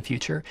up with in the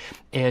future.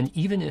 And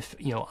even if,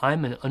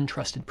 I'm an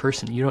untrusted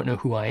person, you don't know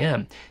who I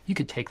am, you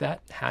could take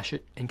that, hash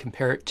it, and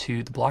compare it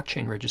to the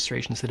blockchain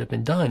registrations that have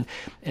been done.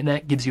 And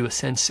that gives you a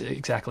sense,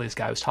 exactly as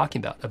Guy was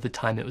talking about, of the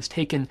time it was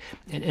taken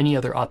and any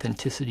other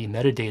authenticity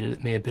metadata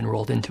that may have been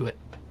rolled into it.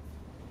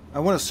 I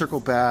want to circle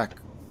back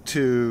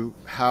to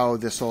how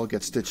this all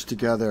gets stitched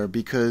together,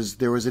 because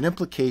there was an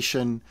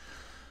implication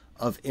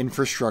of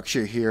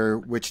infrastructure here,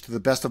 which to the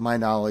best of my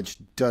knowledge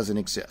doesn't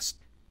exist.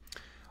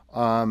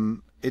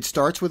 It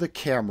starts with a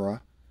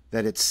camera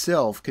that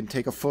itself can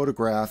take a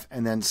photograph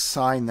and then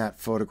sign that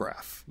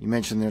photograph. You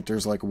mentioned that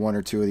there's like one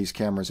or two of these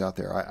cameras out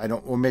there. I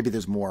don't, or maybe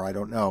there's more, I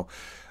don't know.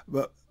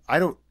 But I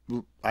don't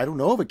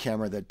know of a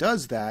camera that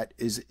does that.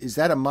 Is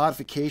that a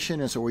modification?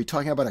 And so are we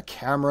talking about a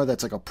camera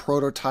that's like a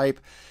prototype?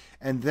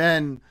 And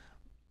then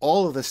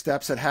all of the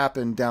steps that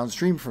happen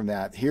downstream from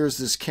that. Here's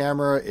this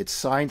camera, it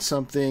signed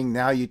something,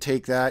 now you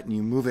take that and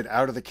you move it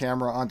out of the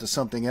camera onto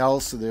something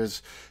else. So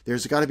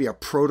there's got to be a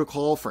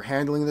protocol for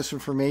handling this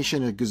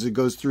information because it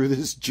goes through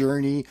this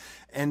journey,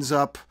 ends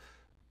up,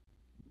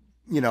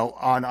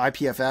 on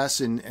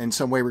IPFS and in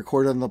some way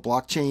recorded on the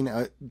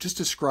blockchain. Just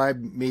describe,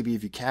 maybe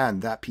if you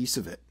can, that piece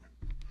of it.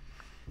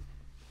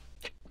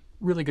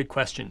 Really good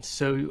question.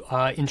 So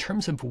in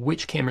terms of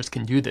which cameras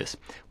can do this,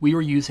 we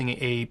were using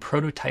a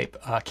prototype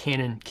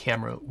Canon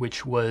camera,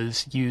 which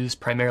was used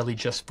primarily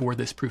just for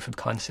this proof of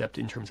concept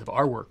in terms of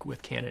our work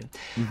with Canon.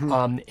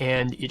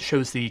 And it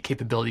shows the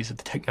capabilities of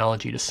the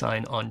technology to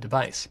sign on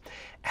device.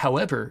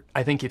 However,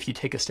 I think if you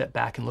take a step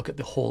back and look at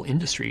the whole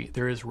industry,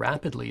 there is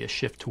rapidly a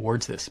shift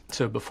towards this.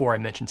 So before I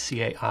mentioned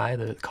CAI,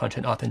 the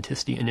Content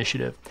Authenticity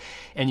Initiative,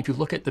 and if you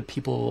look at the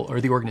people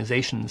or the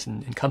organizations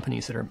and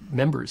companies that are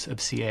members of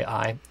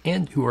CAI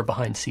and who are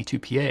behind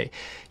C2PA,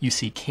 you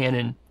see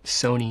Canon,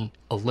 Sony,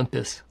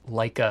 Olympus,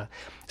 Leica.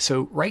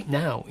 So right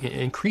now,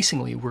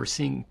 increasingly, we're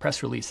seeing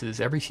press releases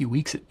every few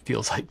weeks, it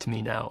feels like to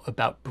me now,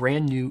 about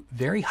brand new,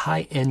 very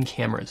high-end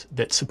cameras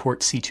that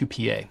support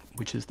C2PA,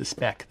 which is the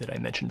spec that I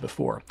mentioned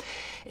before,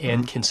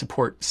 and can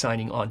support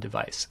signing on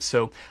device.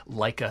 So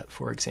Leica,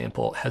 for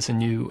example, has a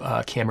new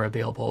camera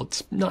available.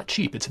 It's not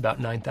cheap. It's about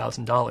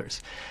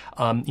 $9,000.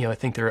 I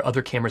think there are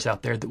other cameras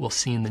out there that we'll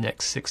see in the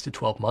next 6 to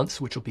 12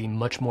 months, which will be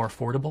much more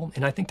affordable.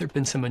 And I think there have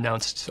been some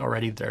announced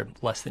already that are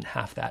less than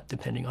half that,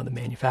 depending on the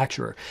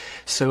manufacturer.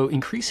 So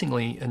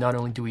increasingly, not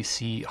only do we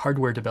see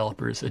hardware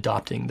developers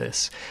adopting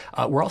this,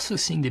 we're also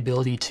seeing the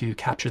ability to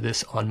capture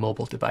this on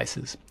mobile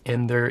devices.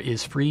 And there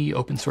is free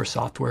open source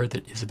software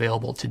that is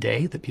available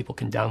today that people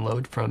can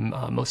download from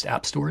most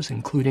app stores,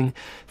 including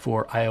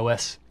for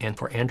iOS and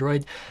for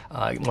Android.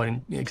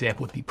 One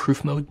example would be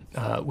Proof Mode,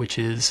 which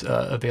is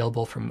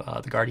available from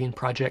the Guardian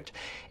project.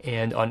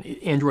 And on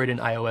Android and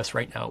iOS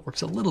right now, it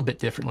works a little bit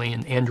differently.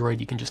 In Android,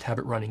 you can just have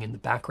it running in the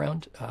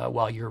background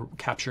while you're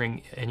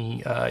capturing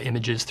any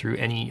images through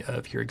any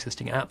of your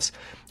existing apps.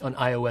 On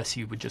iOS,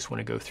 you would just want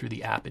to go through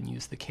the app and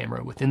use the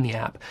camera within the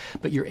app,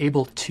 but you're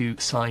able to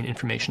sign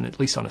information, at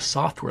least on a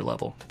software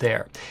level,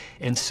 there.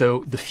 And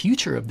so the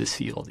future of this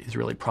field is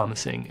really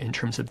promising in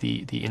terms of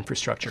the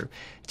infrastructure.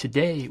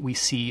 Today, we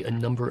see a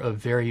number of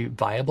very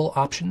viable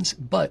options,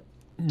 but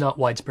not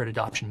widespread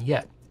adoption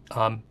yet.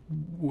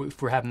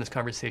 If we're having this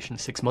conversation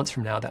 6 months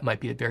from now, that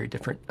might be a very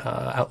different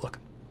outlook.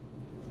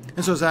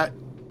 And so is that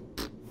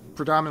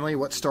predominantly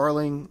what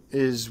Starling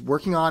is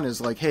working on, is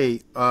like,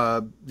 hey,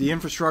 the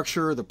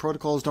infrastructure, the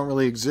protocols don't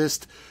really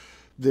exist.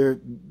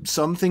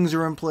 Some things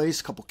are in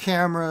place, a couple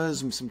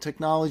cameras and some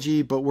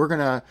technology, but we're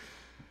gonna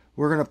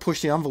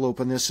push the envelope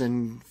on this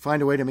and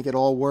find a way to make it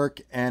all work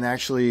and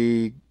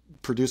actually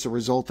produce a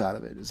result out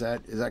of it. Is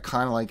that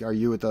kind of like, are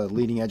you at the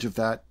leading edge of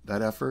that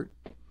effort?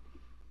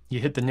 You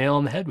hit the nail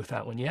on the head with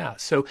that one, yeah.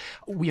 So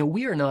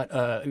we are not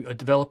a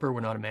developer, we're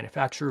not a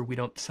manufacturer, we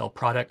don't sell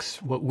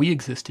products. What we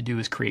exist to do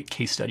is create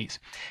case studies,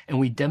 and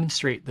we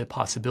demonstrate the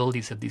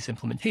possibilities of these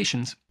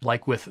implementations,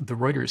 like with the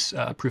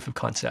Reuters proof of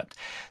concept.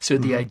 So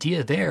the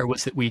idea there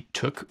was that we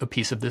took a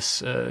piece of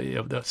this,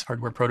 this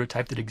hardware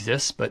prototype that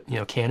exists, but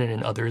Canon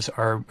and others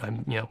are,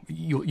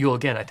 you'll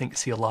again, I think,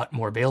 see a lot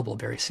more available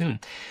very soon.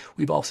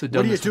 We've also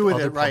done this with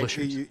other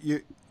publishers.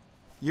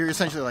 You're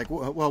essentially like,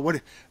 well,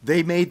 what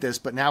they made this,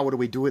 but now what do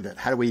we do with it?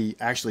 How do we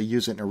actually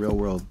use it in a real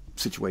world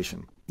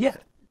situation? Yeah,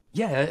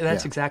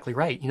 that's exactly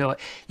right.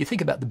 You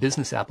think about the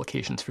business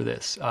applications for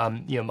this.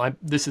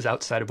 This is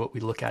outside of what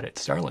we look at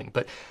Starling,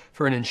 but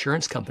for an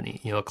insurance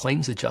company, a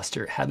claims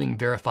adjuster, having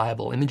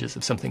verifiable images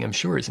of something, I'm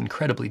sure, is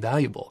incredibly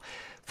valuable.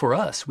 For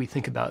us, we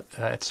think about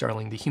at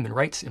Starling the human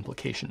rights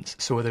implications.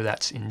 So whether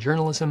that's in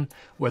journalism,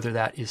 whether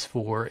that is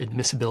for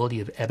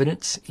admissibility of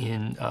evidence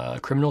in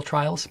criminal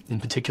trials. In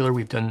particular,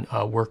 we've done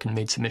work and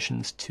made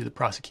submissions to the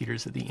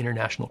prosecutors of the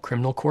International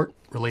Criminal Court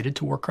related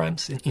to war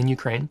crimes in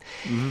Ukraine.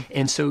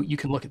 And so you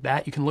can look at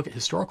that. You can look at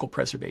historical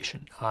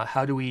preservation.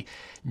 How do we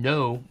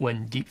know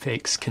when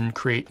deepfakes can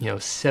create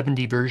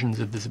 70 versions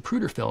of the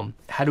Zapruder film?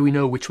 How do we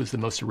know which was the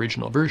most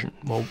original version?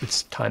 Well,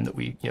 it's time that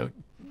we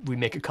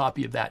make a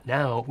copy of that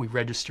now, we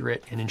register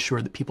it and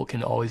ensure that people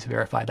can always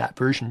verify that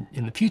version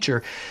in the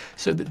future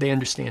so that they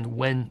understand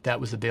when that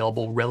was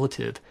available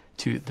relative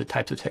to the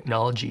types of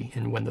technology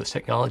and when those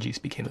technologies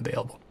became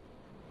available.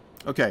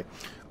 Okay,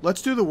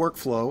 let's do the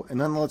workflow,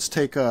 and then let's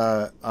take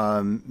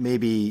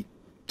maybe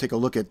take a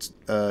look at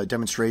a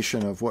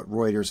demonstration of what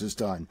Reuters has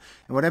done.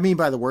 And what I mean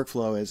by the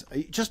workflow is,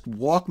 just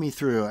walk me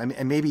through,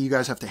 and maybe you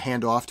guys have to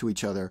hand off to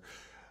each other.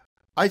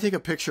 I take a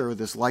picture of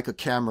this Leica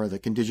camera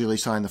that can digitally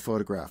sign the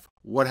photograph.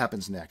 What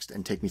happens next?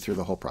 And take me through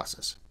the whole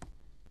process.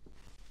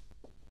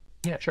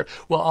 Yeah, sure.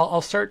 Well,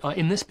 I'll start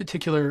in this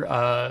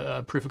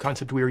particular proof of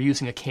concept. We were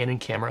using a Canon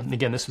camera, and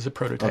again, this was a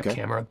prototype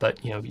camera, but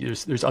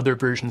there's other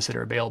versions that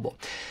are available.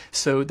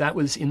 So that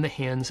was in the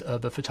hands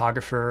of a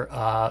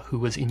photographer who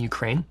was in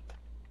Ukraine.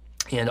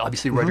 And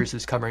obviously Reuters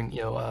is covering,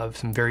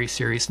 some very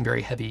serious and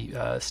very heavy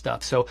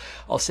stuff. So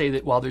I'll say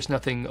that while there's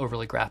nothing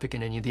overly graphic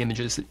in any of the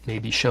images that may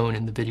be shown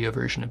in the video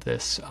version of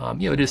this,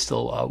 it is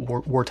still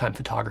wartime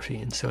photography.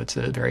 And so it's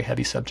a very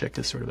heavy subject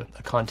as sort of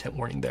a content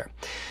warning there.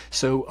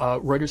 So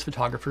Reuters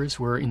photographers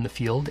were in the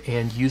field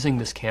and using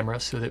this camera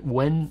so that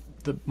when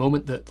the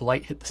moment that the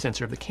light hit the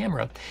sensor of the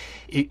camera,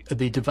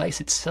 the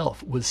device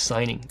itself was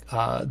signing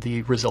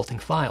the resulting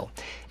file.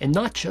 And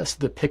not just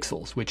the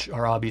pixels, which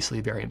are obviously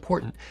very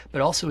important,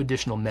 but also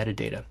additional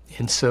metadata.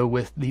 And so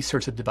with these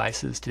sorts of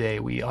devices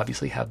today, we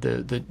obviously have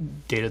the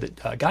data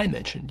that Guy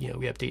mentioned.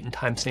 We have date and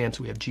timestamps,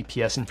 we have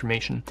GPS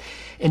information.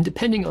 And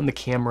depending on the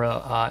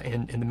camera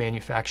and the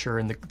manufacturer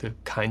and the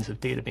kinds of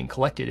data being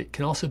collected, it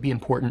can also be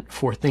important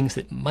for things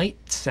that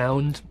might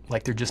sound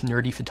like they're just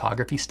nerdy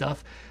photography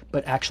stuff,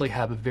 but actually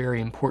have a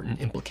very important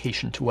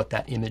implication to what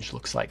that image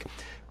looks like.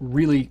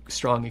 Really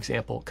strong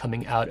example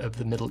coming out of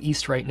the Middle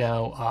East right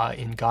now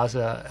in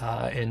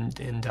Gaza and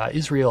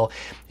Israel.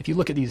 If you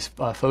look at these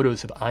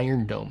photos of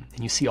Iron Dome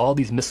and you see all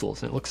these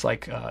missiles and it looks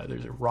like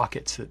there's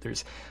rockets, that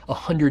there's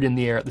 100 in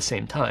the air at the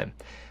same time.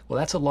 Well,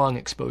 that's a long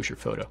exposure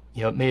photo.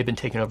 It may have been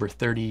taken over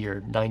 30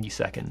 or 90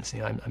 seconds.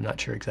 I'm not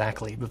sure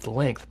exactly with the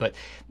length, but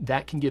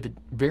that can give a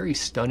very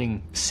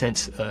stunning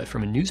sense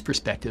from a news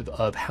perspective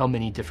of how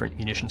many different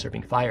munitions are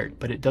being fired,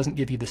 but it doesn't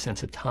give you the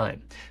sense of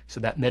time. So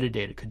that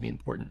metadata could be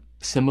important.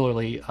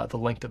 Similarly,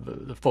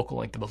 the focal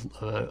length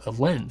of a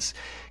lens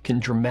can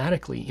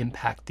dramatically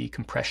impact the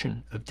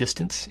compression of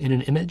distance in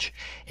an image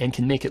and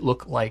can make it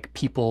look like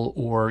people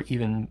or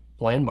even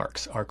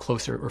landmarks are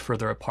closer or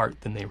further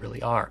apart than they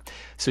really are.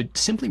 So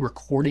simply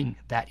recording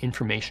that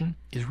information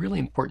is really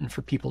important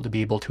for people to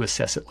be able to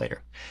assess it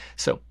later.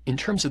 So in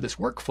terms of this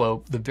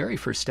workflow, the very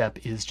first step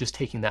is just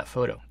taking that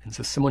photo. And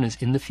so someone is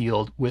in the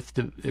field with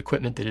the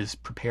equipment that is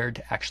prepared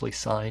to actually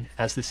sign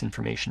as this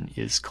information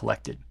is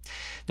collected.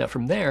 Now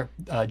from there,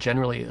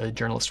 generally a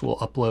journalist will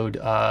upload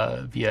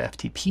via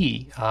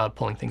FTP,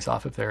 pulling things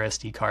off of their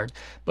SD card,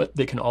 but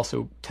they can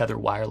also tether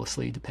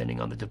wirelessly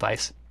depending on the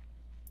device,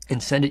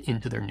 and send it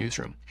into their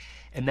newsroom.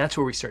 And that's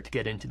where we start to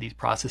get into these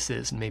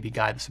processes. And maybe,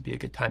 Guy, this would be a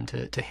good time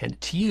to hand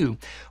it to you,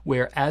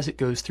 where as it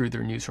goes through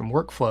their newsroom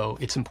workflow,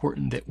 it's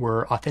important that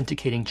we're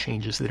authenticating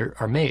changes that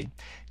are made.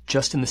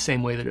 Just in the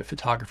same way that a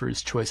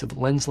photographer's choice of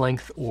lens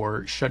length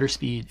or shutter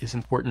speed is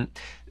important,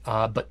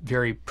 but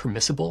very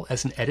permissible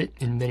as an edit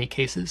in many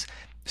cases,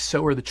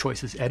 so are the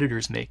choices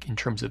editors make in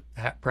terms of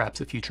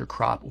perhaps a future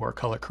crop or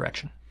color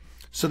correction.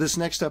 So this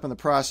next step in the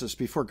process,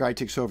 before Guy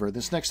takes over,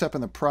 this next step in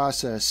the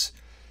process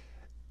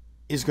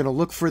is going to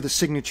look for the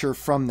signature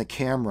from the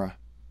camera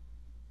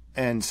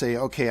and say,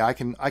 okay, I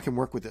can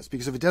work with this.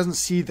 Because if it doesn't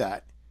see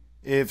that,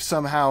 if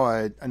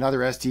somehow another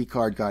SD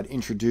card got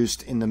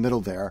introduced in the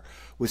middle there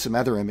with some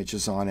other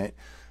images on it,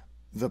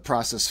 the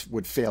process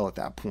would fail at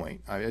that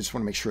point. I just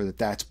want to make sure that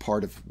that's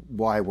part of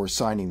why we're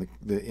signing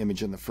the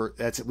image in the first.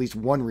 That's at least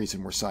one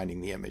reason we're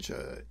signing the image.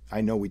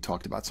 I know we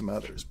talked about some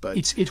others, but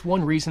it's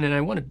one reason, and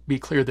I want to be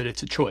clear that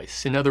it's a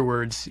choice. In other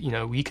words,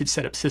 we could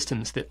set up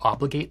systems that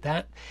obligate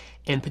that,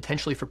 and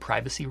potentially for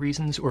privacy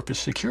reasons or for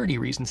security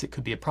reasons, it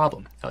could be a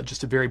problem.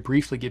 Just to very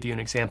briefly give you an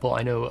example,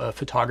 I know a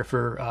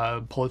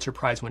photographer, Pulitzer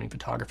Prize-winning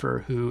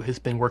photographer, who has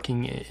been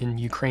working in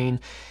Ukraine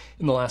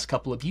in the last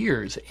couple of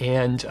years,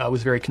 and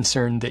was very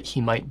concerned that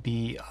he might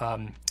be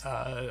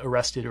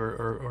arrested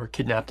or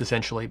kidnapped,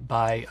 essentially,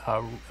 by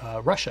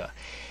Russia.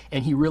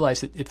 And he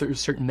realized that if there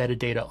was certain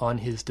metadata on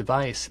his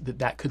device,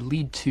 that could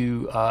lead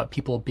to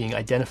people being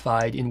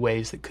identified in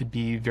ways that could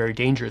be very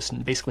dangerous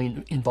and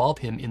basically involve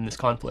him in this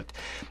conflict.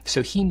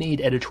 So he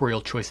made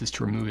editorial choices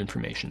to remove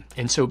information.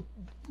 And so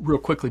real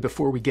quickly,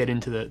 before we get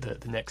into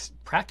the next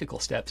practical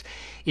steps,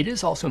 it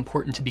is also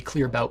important to be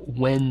clear about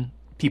when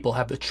people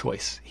have the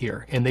choice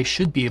here, and they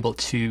should be able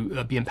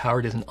to be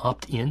empowered as an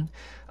opt-in.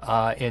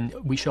 And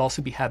we should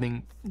also be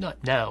having,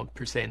 not now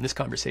per se in this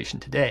conversation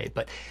today,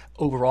 but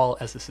overall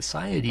as a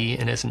society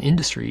and as an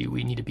industry,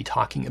 we need to be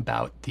talking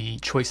about the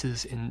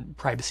choices in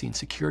privacy and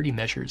security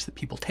measures that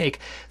people take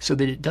so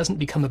that it doesn't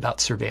become about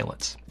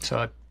surveillance. So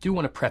I do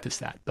want to preface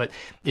that. But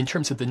in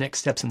terms of the next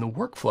steps in the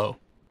workflow,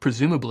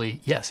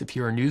 presumably, yes, if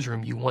you're a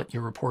newsroom, you want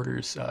your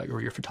reporters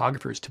or your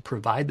photographers to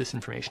provide this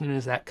information. And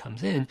as that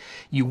comes in,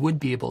 you would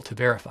be able to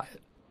verify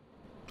it.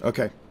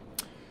 Okay.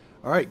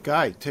 All right,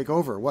 Guy, take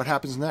over. What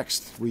happens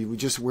next?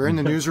 We're in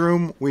the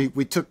newsroom.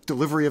 We took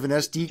delivery of an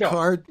SD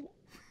card.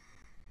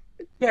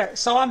 Yeah,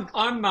 so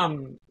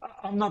I'm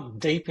not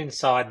deep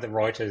inside the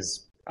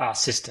Reuters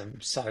system.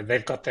 So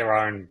they've got their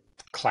own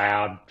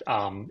cloud,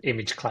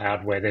 image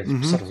cloud, where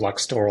they've sort of like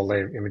store all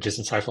their images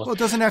and so forth. Well, it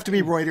doesn't have to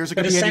be Reuters. It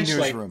could be any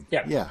newsroom.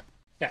 Yeah.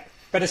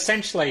 But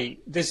essentially,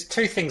 there's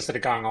two things that are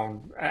going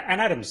on,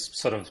 and Adam's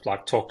sort of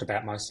like talked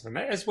about most of them.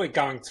 As we're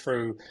going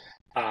through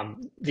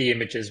the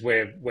images,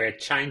 we're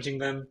changing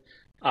them,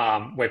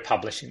 we're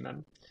publishing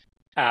them.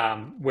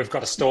 We've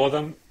got to store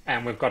them,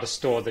 and we've got to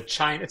store the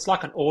chain. It's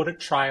like an audit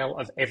trail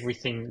of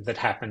everything that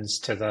happens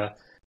to the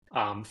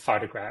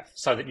photograph,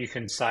 so that you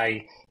can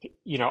say,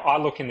 I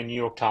look in the New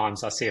York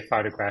Times, I see a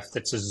photograph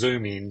that's a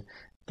zoom in,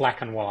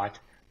 black and white,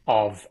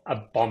 of a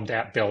bombed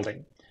out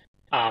building.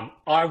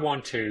 I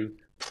want to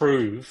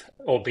prove,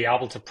 or be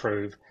able to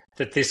prove,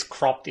 that this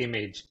cropped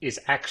image is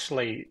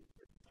actually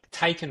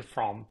taken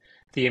from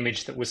the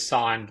image that was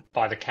signed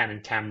by the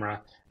Canon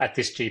camera at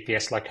this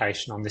GPS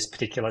location on this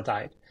particular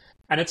date.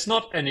 And it's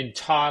not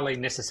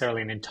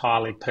necessarily an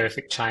entirely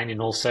perfect chain in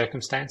all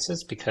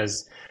circumstances,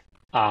 because,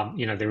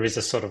 there is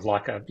a sort of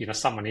like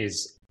someone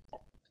is,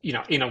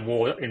 in a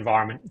war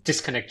environment,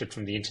 disconnected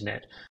from the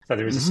internet. So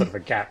there is a sort of a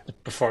gap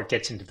before it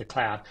gets into the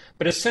cloud.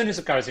 But as soon as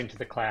it goes into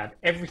the cloud,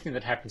 everything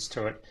that happens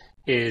to it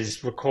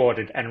is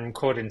recorded, and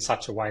recorded in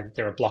such a way that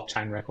there are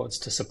blockchain records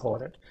to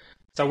support it.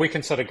 So we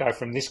can sort of go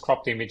from this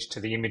cropped image to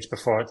the image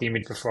before it, the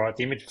image before it,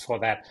 the image before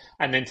that,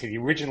 and then to the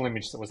original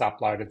image that was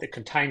uploaded that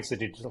contains the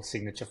digital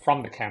signature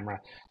from the camera.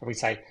 And we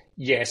say,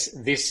 yes,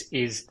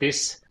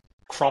 this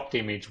cropped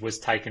image was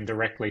taken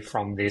directly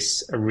from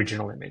this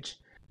original image.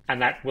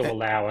 And that will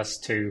allow us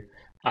to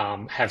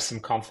have some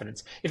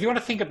confidence. If you want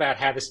to think about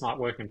how this might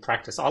work in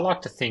practice, I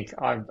like to think,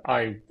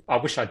 I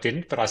wish I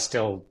didn't, but I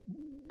still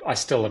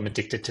am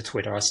addicted to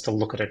Twitter. I still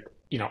look at it,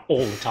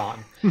 all the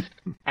time.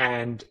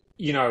 And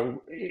you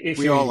know, if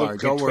We you all look are. at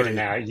Don't Twitter worry.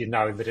 now, you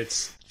know that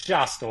it's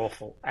just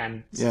awful.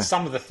 And Yeah.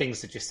 some of the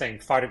things that you're seeing,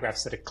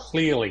 photographs that are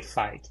clearly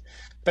fake,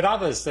 but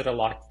others that are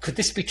like, could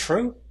this be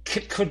true?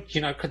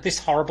 Could this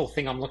horrible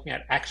thing I'm looking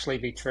at actually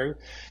be true?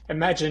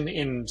 Imagine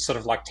in sort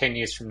of like 10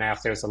 years from now,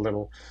 if there was a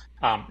little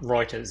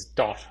Reuters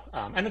dot,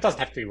 and it doesn't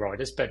have to be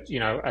Reuters, but, you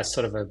know, a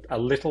sort of a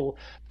little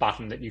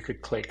button that you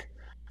could click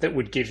that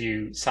would give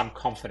you some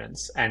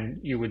confidence, and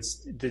you would,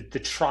 the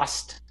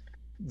trust,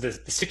 the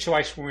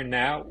situation we're in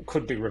now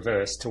could be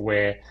reversed to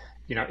where,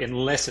 you know,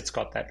 unless it's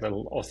got that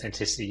little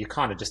authenticity, you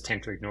kind of just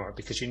tend to ignore it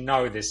because you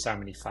know there's so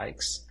many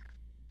fakes.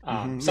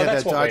 So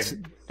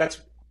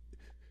that's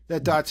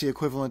that dot's the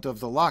equivalent of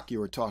the lock we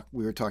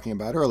were talking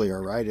about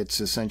earlier, right? It's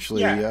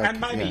essentially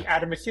and maybe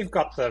Adam, if you've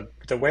got the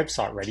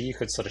website ready, you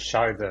could sort of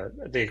show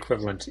the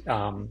equivalent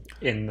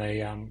in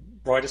the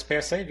Reuters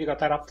POC. Have you got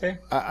that up there?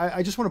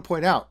 I just want to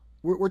point out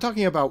we're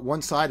talking about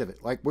one side of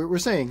it. Like we're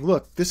saying,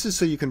 look, this is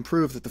so you can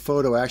prove that the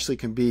photo actually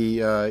can be.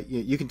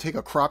 You can take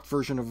a cropped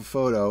version of a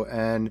photo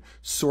and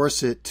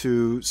source it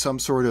to some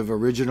sort of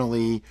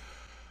originally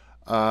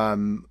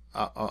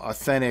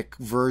authentic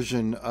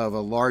version of a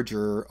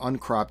larger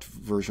uncropped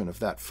version of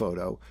that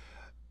photo.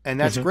 And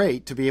that's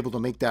great to be able to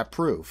make that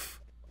proof.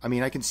 I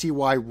mean, I can see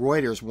why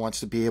Reuters wants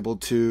to be able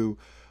to,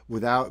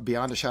 without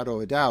beyond a shadow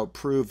of a doubt,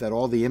 prove that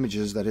all the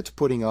images that it's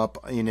putting up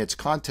in its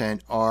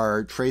content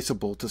are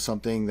traceable to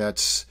something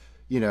that's,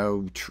 you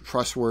know,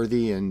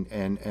 trustworthy, and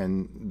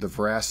the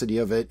veracity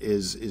of it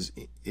is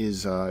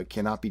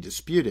cannot be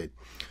disputed.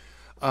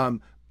 But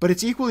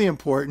it's equally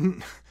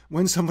important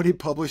when somebody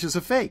publishes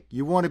a fake.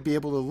 You want to be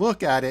able to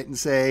look at it and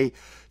say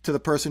to the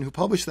person who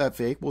published that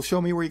fake, well,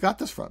 show me where you got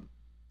this from.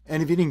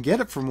 And if you didn't get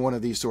it from one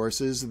of these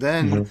sources,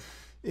 then,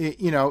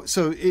 you know,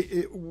 so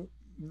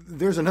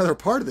there's another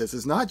part of this.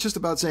 It's not just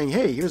about saying,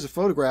 hey, here's a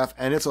photograph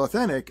and it's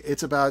authentic.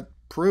 It's about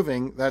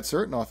proving that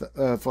certain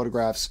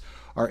photographs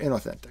are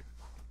inauthentic.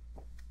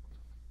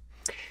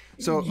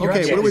 So,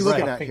 okay, what are we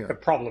looking at here? The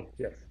problem,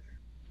 yes.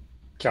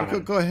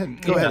 Go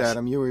ahead. Go ahead,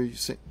 Adam. You were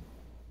saying.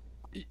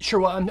 Sure.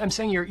 Well, I'm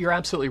saying you're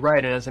absolutely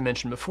right. And as I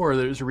mentioned before,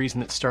 there's a reason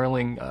that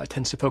Sterling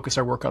tends to focus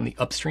our work on the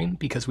upstream,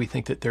 because we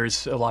think that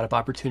there's a lot of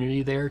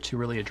opportunity there to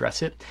really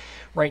address it.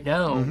 Right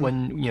now,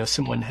 when, you know,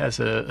 someone has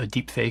a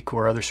deep fake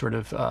or other sort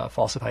of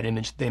falsified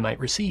image they might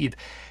receive,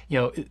 you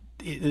know,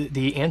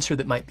 the answer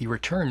that might be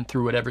returned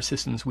through whatever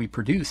systems we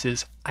produce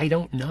is, I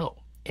don't know.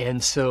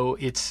 And so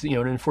it's, you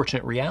know, an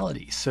unfortunate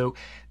reality. So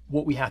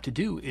what we have to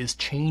do is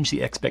change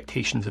the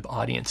expectations of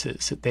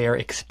audiences, that they are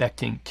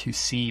expecting to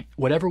see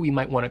whatever we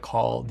might want to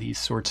call these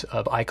sorts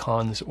of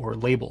icons or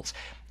labels.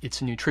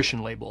 It's a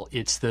nutrition label.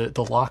 It's the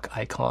lock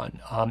icon.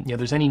 You know,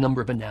 there's any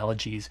number of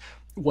analogies,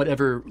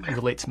 whatever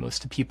relates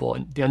most to people,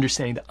 and the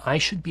understanding that I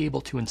should be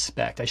able to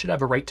inspect. I should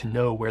have a right to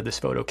know where this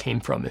photo came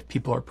from if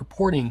people are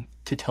purporting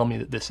to tell me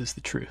that this is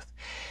the truth.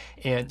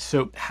 And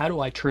so how do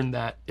I turn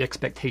that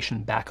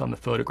expectation back on the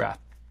photograph?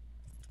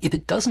 If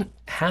it doesn't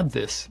have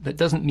this, that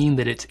doesn't mean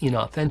that it's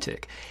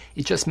inauthentic.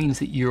 It just means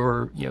that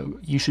you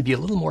should be a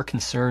little more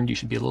concerned, you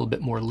should be a little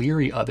bit more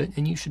leery of it,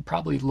 and you should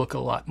probably look a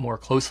lot more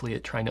closely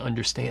at trying to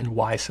understand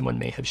why someone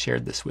may have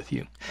shared this with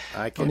you.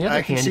 I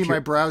can see my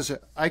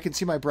browser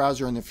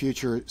in the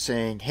future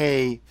saying,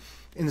 hey,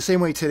 in the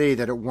same way today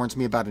that it warns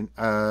me about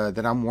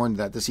that I'm warned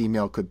that this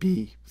email could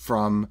be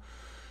from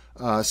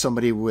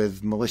somebody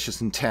with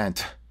malicious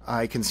intent.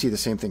 I can see the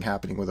same thing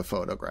happening with a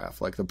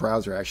photograph, like the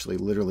browser actually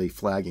literally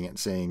flagging it and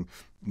saying,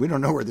 we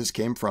don't know where this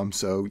came from,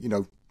 so, you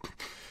know,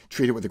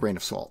 treat it with a grain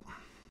of salt.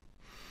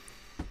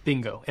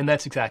 Bingo. And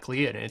that's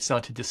exactly it. And it's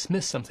not to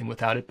dismiss something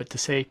without it, but to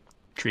say,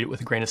 treat it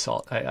with a grain of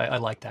salt. I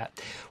like that.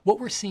 What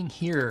we're seeing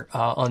here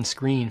on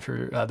screen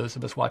for those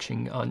of us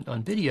watching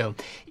on video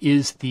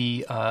is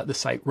the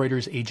site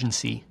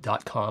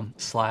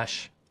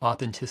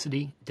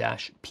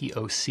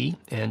reutersagency.com/authenticity-POC.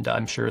 And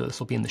I'm sure this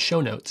will be in the show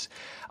notes.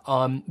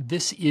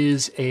 This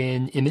is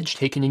an image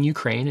taken in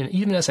Ukraine, and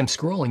even as I'm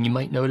scrolling, you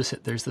might notice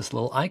that there's this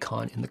little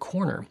icon in the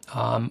corner.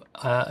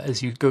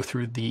 As you go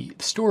through the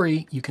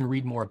story, you can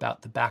read more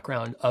about the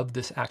background of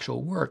this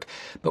actual work.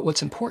 But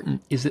what's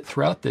important is that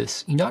throughout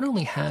this, you not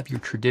only have your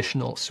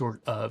traditional sort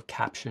of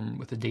caption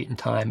with the date and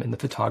time and the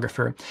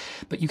photographer,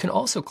 but you can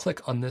also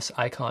click on this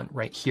icon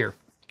right here.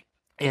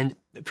 And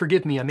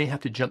forgive me, I may have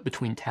to jump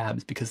between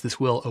tabs because this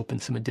will open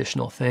some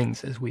additional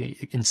things as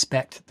we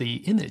inspect the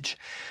image.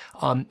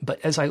 But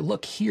as I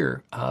look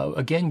here,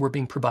 again, we're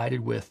being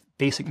provided with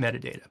basic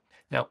metadata.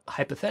 Now,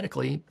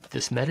 hypothetically,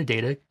 this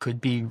metadata could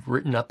be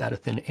written up out of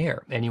thin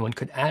air. Anyone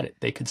could add it.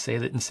 They could say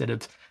that instead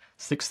of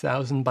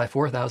 6,000 by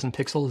 4,000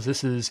 pixels,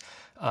 this is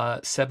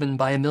 7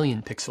 by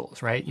 1,000,000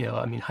 pixels, right? You know,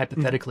 I mean,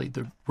 hypothetically,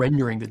 the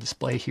rendering, the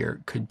display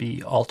here could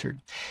be altered.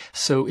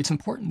 So it's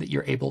important that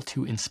you're able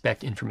to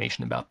inspect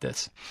information about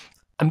this.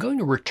 I'm going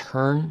to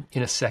return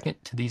in a second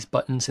to these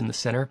buttons in the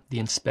center, the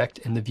inspect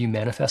and the view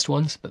manifest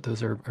ones, but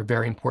those are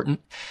very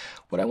important.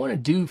 What I want to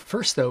do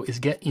first, though, is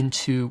get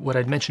into what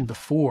I'd mentioned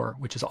before,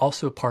 which is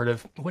also part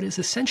of what is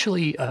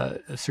essentially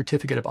a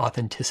certificate of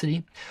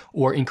authenticity,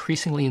 or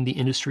increasingly in the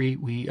industry,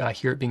 we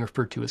hear it being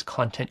referred to as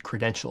content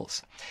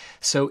credentials.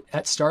 So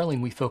at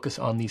Starling, we focus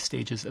on these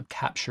stages of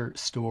capture,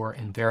 store,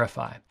 and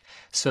verify.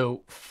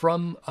 So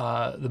from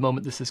the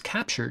moment this is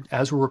captured,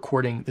 as we're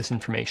recording this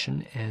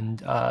information, and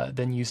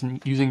then using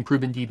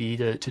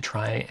ProvenDB to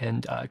try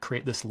and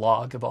create this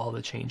log of all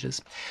the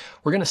changes,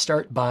 we're going to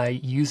start by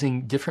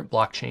using different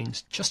blockchains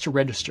just to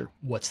register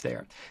what's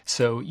there.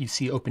 So you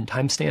see open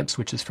timestamps,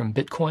 which is from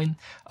Bitcoin,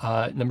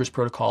 numbers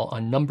protocol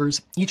on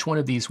numbers. Each one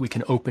of these we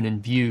can open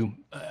and view.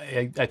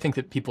 I think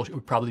that people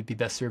would probably be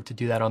best served to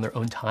do that on their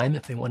own time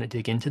if they want to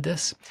dig into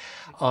this.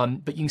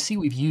 But you can see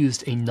we've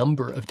used a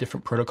number of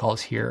different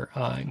protocols here,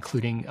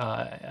 including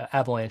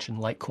Avalanche and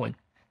Litecoin.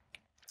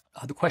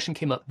 The question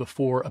came up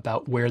before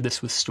about where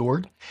this was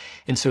stored.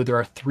 And so there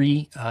are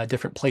three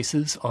different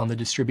places on the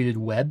distributed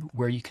web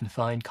where you can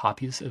find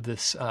copies of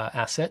this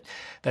asset.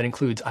 That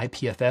includes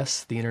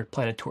IPFS, the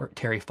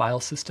Interplanetary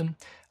File System,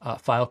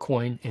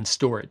 Filecoin, and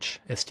Storage,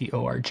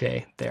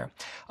 STORJ there.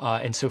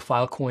 And so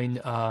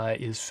Filecoin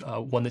is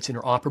one that's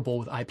interoperable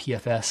with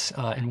IPFS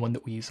and one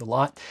that we use a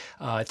lot,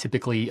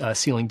 typically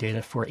sealing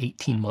data for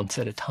 18 months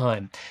at a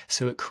time.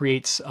 So it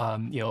creates a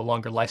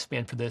longer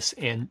lifespan for this,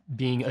 and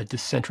being a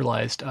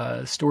decentralized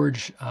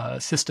storage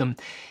system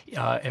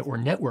or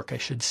network, I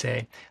should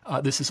say,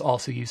 this is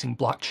also using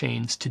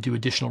blockchains to do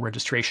additional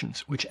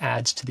registrations, which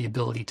adds to the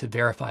ability to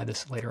verify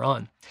this later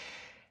on.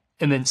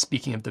 And then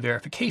speaking of the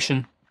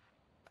verification,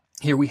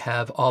 here we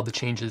have all the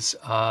changes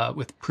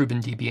with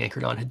ProvenDB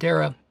anchored on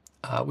Hedera.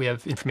 We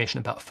have information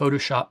about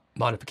Photoshop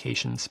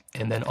modifications,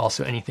 and then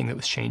also anything that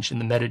was changed in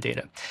the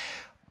metadata.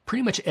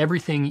 Pretty much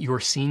everything you're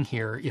seeing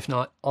here, if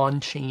not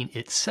on-chain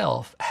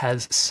itself,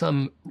 has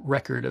some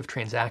record of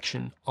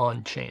transaction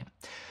on-chain.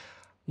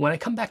 When I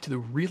come back to the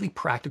really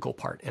practical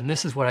part, and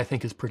this is what I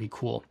think is pretty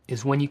cool,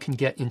 is when you can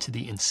get into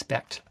the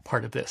inspect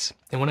part of this.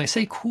 And when I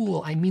say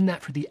cool, I mean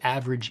that for the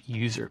average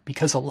user,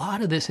 because a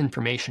lot of this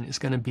information is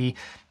going to be,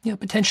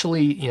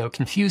 potentially,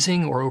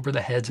 confusing or over the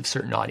heads of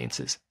certain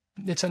audiences.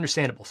 It's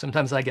understandable.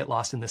 Sometimes I get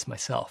lost in this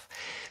myself.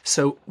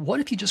 So what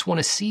if you just want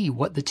to see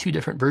what the two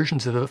different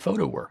versions of a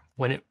photo were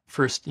when it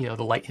first, the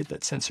light hit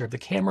that sensor of the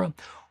camera,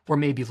 or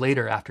maybe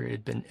later after it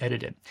had been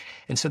edited?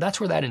 And so that's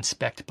where that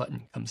inspect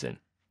button comes in.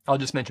 I'll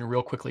just mention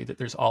real quickly that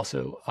there's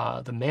also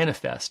the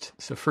manifest.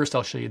 So first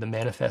I'll show you the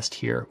manifest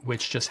here,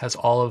 which just has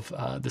all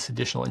of this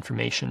additional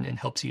information and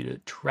helps you to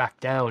track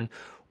down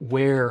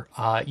where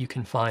you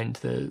can find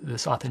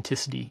the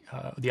authenticity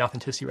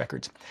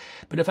records.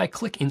 But if I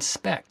click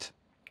inspect,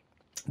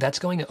 that's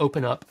going to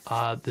open up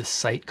this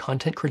site,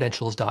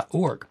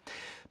 contentcredentials.org.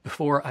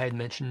 Before I had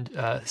mentioned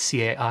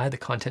CAI, the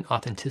Content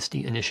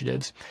Authenticity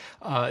Initiative,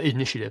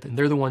 and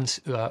they're the ones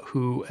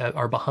who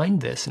are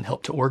behind this and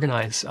help to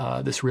organize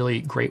this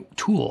really great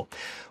tool,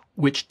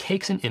 which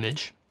takes an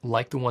image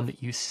like the one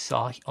that you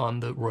saw on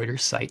the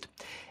Reuters site,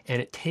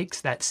 and it takes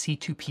that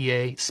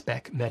C2PA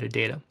spec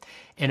metadata,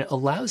 and it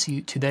allows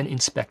you to then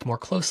inspect more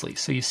closely.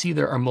 So you see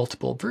there are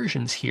multiple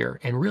versions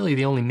here, and really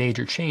the only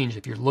major change,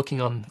 if you're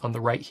looking on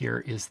the right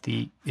here, is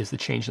the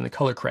change in the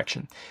color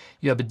correction.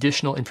 You have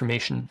additional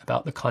information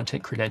about the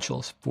content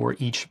credentials for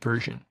each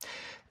version.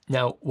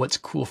 Now, what's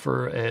cool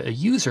for a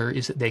user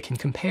is that they can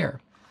compare.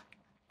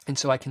 And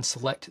so I can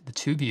select the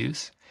two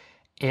views.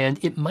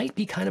 And it might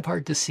be kind of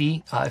hard to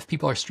see if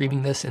people are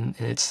streaming this and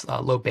it's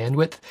low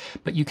bandwidth,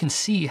 but you can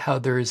see how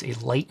there is a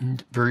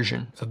lightened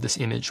version of this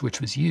image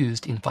which was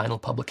used in final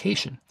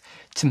publication.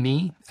 To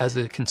me, as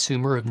a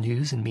consumer of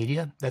news and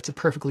media, that's a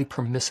perfectly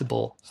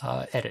permissible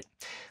edit.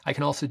 I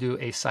can also do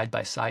a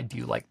side-by-side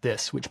view like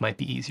this, which might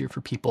be easier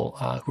for people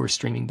who are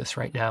streaming this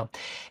right now.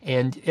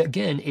 And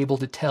again, able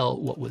to tell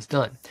what was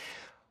done.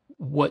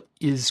 What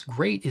is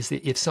great is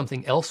that if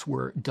something else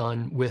were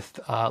done with,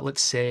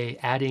 let's say,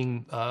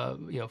 adding,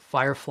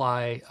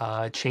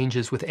 Firefly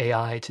changes with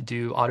AI to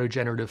do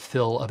auto-generative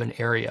fill of an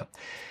area,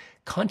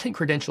 content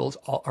credentials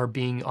are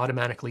being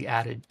automatically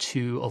added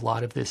to a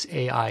lot of this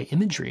AI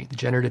imagery, the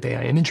generative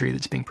AI imagery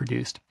that's being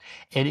produced,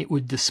 and it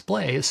would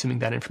display, assuming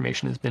that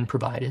information has been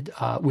provided,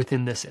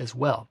 within this as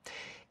well.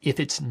 If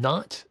it's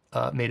not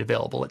made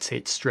available, let's say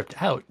it's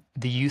stripped out,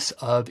 the use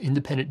of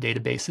independent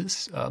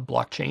databases,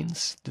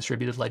 blockchains,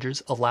 distributed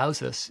ledgers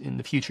allows us in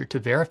the future to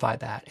verify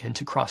that and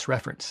to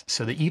cross-reference,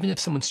 so that even if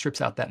someone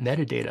strips out that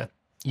metadata,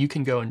 you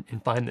can go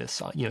and find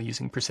this,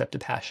 using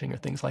perceptive hashing or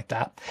things like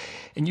that.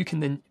 And you can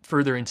then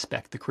further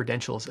inspect the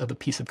credentials of a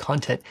piece of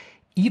content,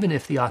 even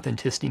if the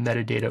authenticity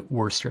metadata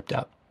were stripped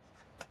out.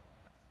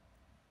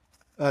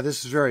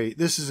 This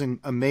is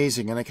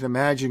amazing. And I can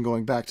imagine,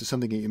 going back to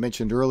something that you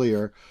mentioned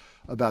earlier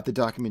about the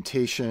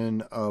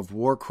documentation of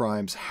war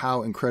crimes,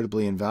 how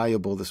incredibly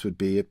invaluable this would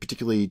be,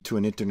 particularly to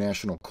an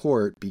international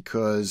court,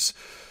 because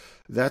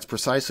that's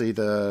precisely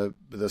the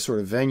sort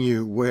of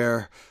venue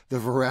where the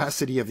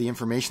veracity of the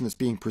information that's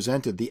being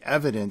presented, the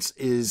evidence,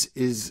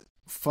 is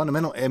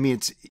fundamental. I mean,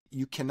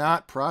 you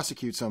cannot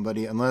prosecute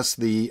somebody unless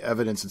the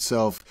evidence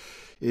itself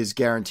is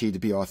guaranteed to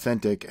be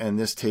authentic, and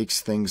this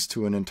takes things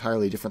to an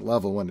entirely different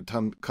level when it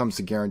comes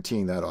to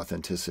guaranteeing that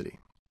authenticity.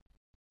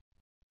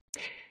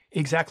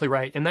 Exactly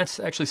right. And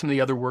that's actually some of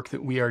the other work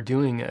that we are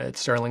doing at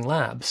Starling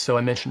Labs. So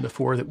I mentioned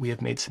before that we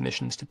have made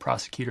submissions to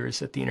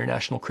prosecutors at the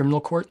International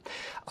Criminal Court.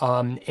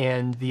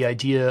 And the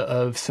idea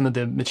of some of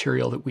the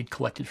material that we'd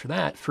collected for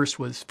that first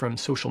was from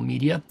social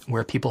media,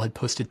 where people had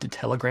posted to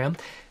Telegram.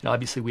 And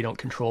obviously we don't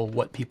control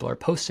what people are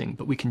posting,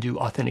 but we can do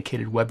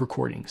authenticated web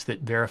recordings that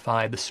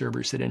verify the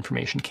servers that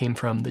information came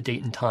from, the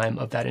date and time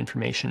of that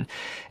information,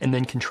 and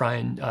then can try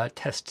and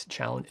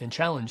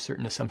challenge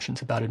certain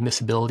assumptions about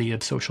admissibility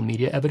of social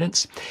media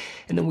evidence.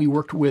 And then we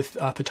worked with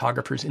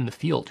photographers in the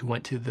field who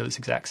went to those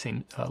exact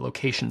same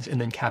locations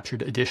and then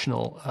captured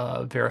additional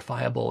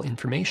verifiable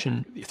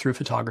information through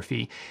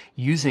photography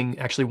using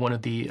actually one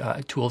of the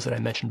tools that I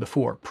mentioned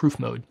before, Proof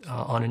Mode,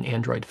 on an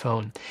Android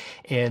phone.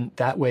 And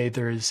that way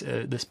there's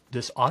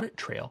this audit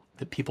trail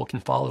that people can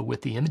follow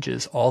with the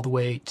images all the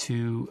way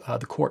to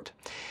the court.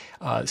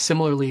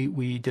 Similarly,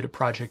 we did a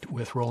project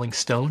with Rolling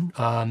Stone,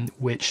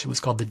 which was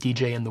called The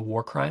DJ and the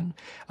War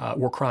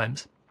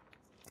Crimes,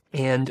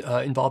 and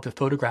involved a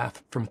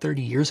photograph from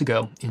 30 years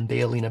ago in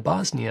Bayelina,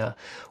 Bosnia,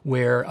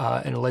 where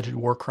an alleged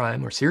war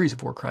crime or series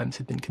of war crimes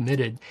had been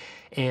committed.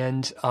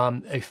 And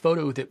a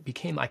photo that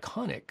became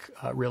iconic,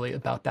 really,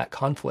 about that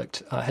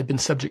conflict had been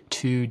subject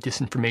to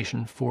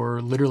disinformation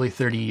for literally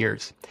 30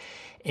 years.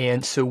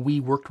 And so we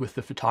worked with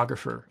the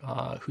photographer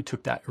who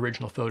took that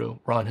original photo,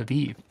 Ron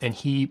Haviv, and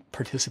he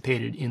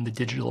participated in the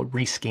digital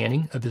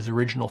rescanning of his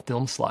original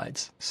film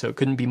slides. So it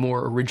couldn't be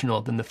more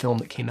original than the film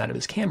that came out of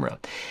his camera.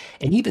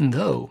 And even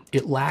though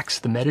it lacks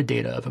the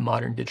metadata of a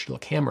modern digital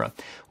camera,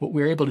 what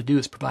we're able to do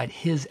is provide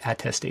his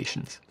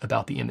attestations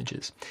about the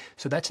images.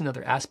 So that's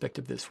another aspect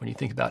of this when you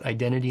think about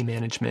identity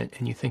management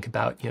and you think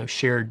about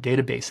shared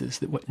databases,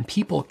 that when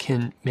people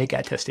can make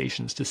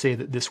attestations to say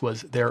that this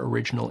was their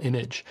original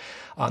image,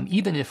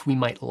 even if we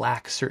might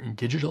lack certain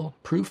digital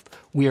proof,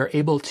 we are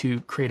able to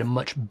create a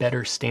much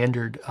better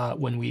standard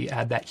when we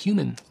add that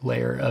human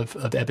layer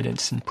of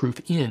evidence and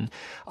proof in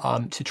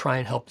to try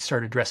and help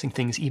start addressing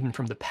things even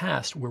from the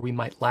past where we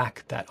might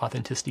lack that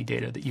authenticity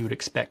data that you would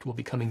expect will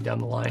be coming down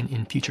the line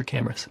in future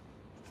cameras.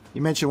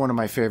 You mentioned one of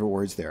my favorite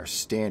words there,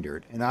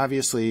 standard. And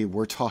obviously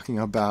we're talking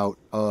about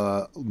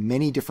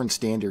many different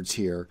standards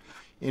here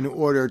in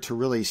order to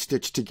really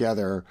stitch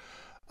together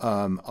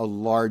a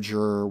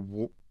larger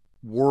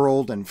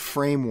world and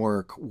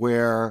framework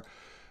where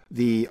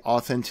the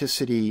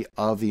authenticity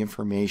of the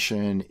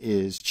information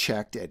is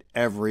checked at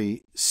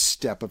every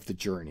step of the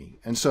journey.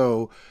 And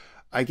so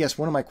I guess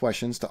one of my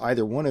questions to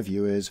either one of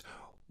you is,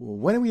 well,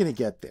 when are we going to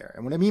get there?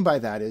 And what I mean by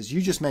that is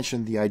you just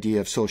mentioned the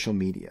idea of social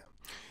media.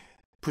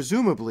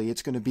 Presumably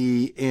it's going to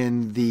be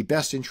in the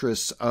best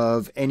interests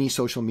of any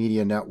social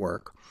media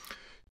network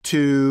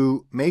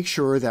to make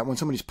sure that when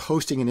somebody's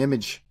posting an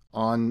image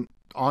onto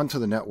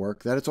the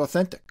network, that it's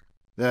authentic.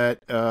 That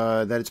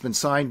it's been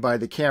signed by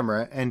the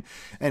camera, and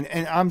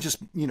I'm just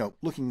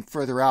looking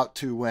further out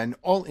to when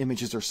all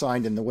images are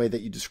signed in the way that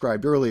you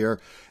described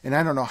earlier, and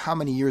I don't know how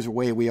many years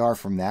away we are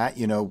from that.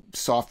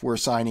 Software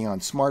signing on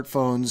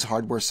smartphones,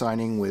 hardware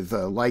signing with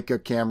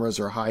Leica cameras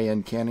or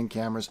high-end Canon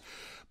cameras,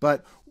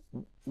 but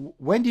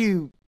when do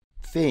you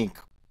think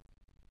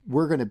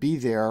we're going to be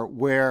there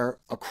where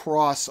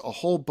across a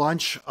whole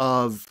bunch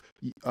of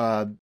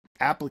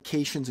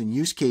applications and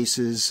use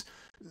cases,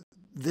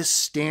 this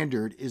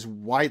standard is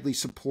widely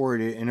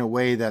supported in a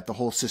way that the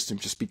whole system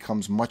just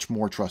becomes much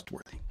more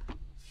trustworthy?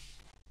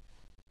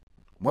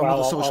 When will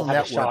the social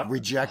network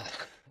reject?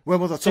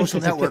 When will the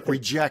social network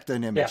reject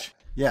an image?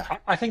 Yeah.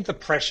 I think the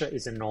pressure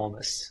is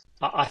enormous.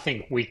 I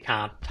think we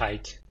can't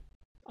take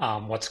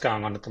what's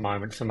going on at the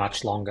moment for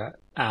much longer.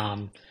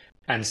 And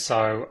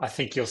so I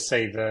think you'll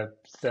see the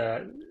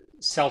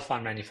cell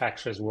phone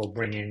manufacturers will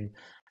bring in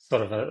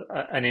sort of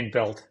an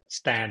inbuilt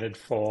standard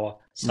for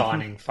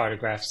signing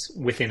photographs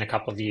within a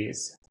couple of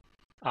years,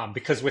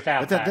 because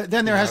without that,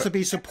 then there has to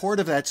be support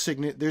of that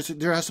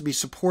there has to be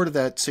support of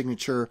that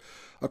signature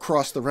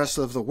across the rest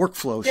of the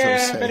workflow. Yeah,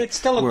 so to say. But it's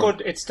still a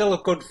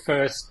good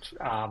first.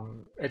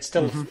 It's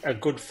still a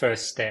good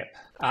first step.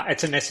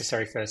 It's a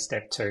necessary first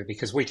step too,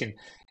 because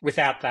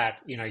without that,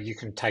 you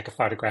can take a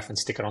photograph and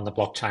stick it on the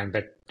blockchain,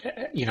 but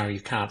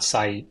you can't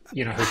say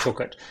who took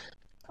it.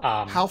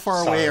 How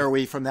far away are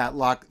we from that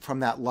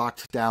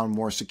locked down,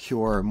 more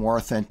secure, more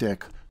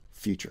authentic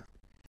future,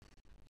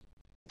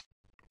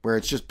 where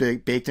it's just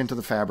baked into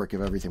the fabric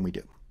of everything we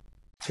do?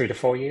 3 to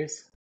 4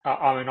 years.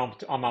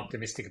 I'm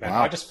optimistic about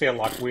it. I just feel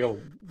like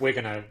we're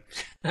gonna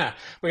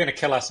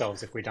kill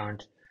ourselves if we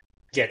don't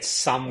get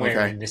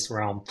somewhere in this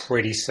realm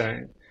pretty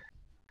soon.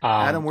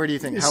 Adam, where do you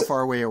think? How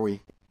far away are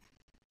we?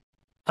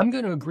 I'm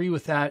going to agree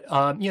with that.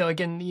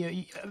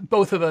 Again,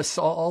 both of us,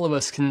 all of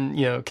us can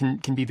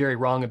be very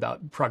wrong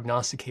about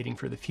prognosticating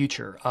for the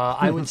future.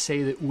 I would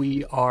say that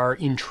we are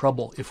in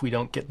trouble if we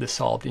don't get this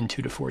solved in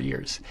 2 to 4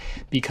 years,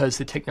 because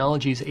the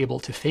technologies able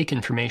to fake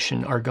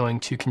information are going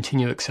to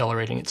continue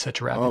accelerating at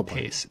such a rapid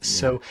pace. Yeah.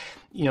 So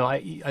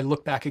I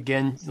look back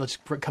again, let's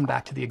come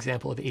back to the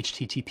example of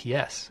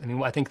HTTPS. I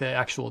mean, I think the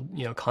actual,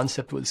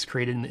 concept was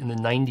created in the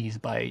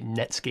 90s by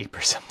Netscape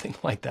or something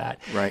like that.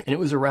 Right. And it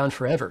was around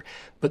forever.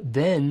 But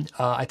then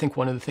I think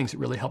one of the things that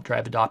really helped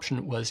drive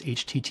adoption was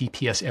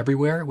HTTPS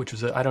Everywhere, which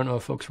was, I don't know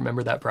if folks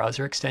remember that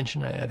browser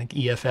extension. I think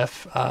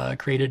EFF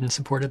created and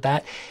supported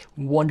that.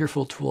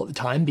 Wonderful tool at the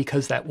time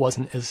because that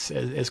wasn't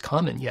as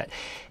common yet.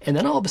 And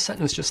then all of a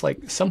sudden it was just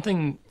like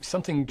something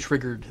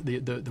triggered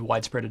the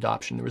widespread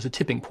adoption. There was a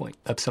tipping point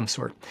of some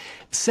sort.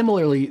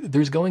 Similarly,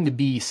 there's going to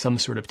be some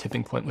sort of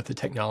tipping point with the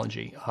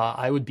technology.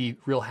 I would be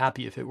real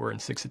happy if it were in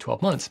 6 to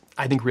 12 months.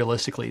 I think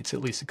realistically it's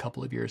at least a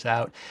couple of years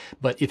out.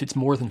 But if it's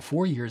more than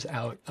 4 years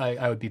out,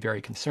 I would be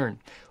very concerned.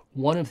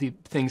 One of the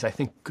things I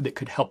think that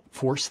could help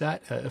force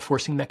that, a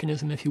forcing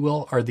mechanism, if you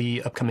will, are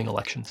the upcoming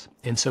elections.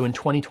 And so in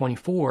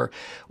 2024,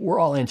 we're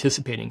all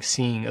anticipating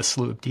seeing a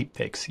slew of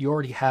deepfakes. You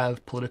already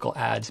have political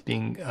ads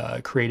being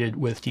created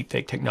with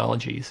deepfake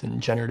technologies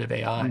and generative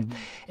AI. Mm-hmm.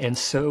 And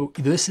so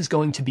this is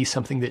going to be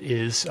something that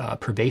is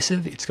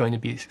pervasive. It's going to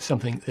be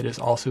something that is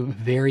also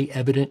very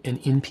evident and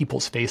in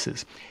people's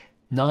faces,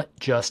 not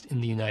just in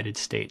the United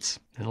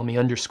States. And let me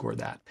underscore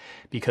that,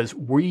 because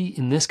we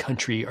in this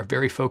country are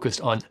very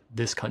focused on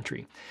this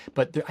country.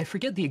 But I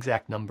forget the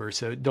exact number,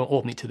 so don't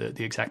hold me to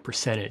the exact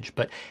percentage,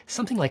 but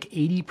something like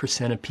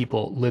 80% of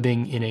people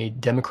living in a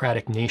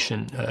democratic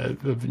nation, a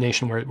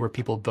nation where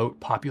people vote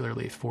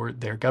popularly for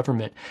their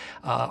government,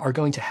 are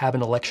going to have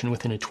an election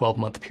within a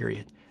 12-month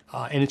period.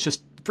 And it's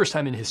just first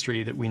time in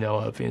history that we know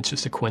of. And it's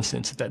just a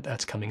coincidence that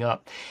that's coming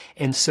up.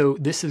 And so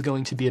this is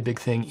going to be a big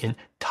thing in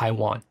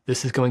Taiwan.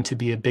 This is going to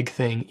be a big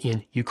thing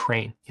in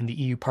Ukraine, in the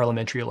EU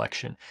parliamentary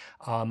election,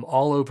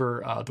 all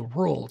over the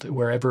world,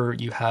 wherever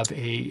you have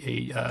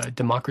a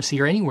democracy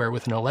or anywhere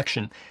with an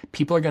election,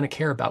 people are going to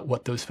care about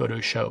what those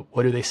photos show.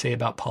 What do they say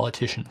about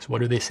politicians?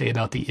 What do they say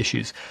about the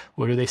issues?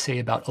 What do they say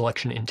about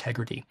election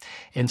integrity?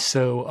 And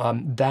so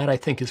that, I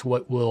think, is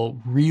what will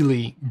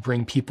really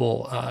bring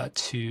people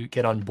to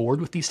get on board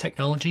with these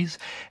technologies.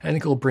 And I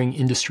think it will bring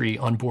industry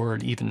on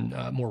board even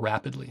more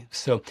rapidly.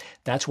 So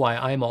that's why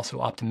I'm also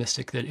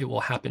optimistic that it will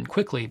happen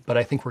quickly, but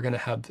I think we're going to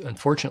have,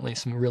 unfortunately,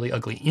 some really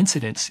ugly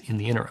incidents in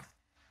the interim.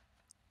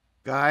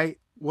 Guy,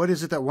 what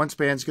is it that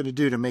OneSpan's going to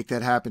do to make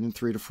that happen in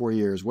 3 to 4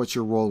 years? What's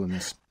your role in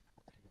this?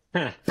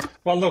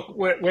 Well, look,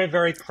 we're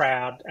very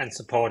proud and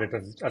supportive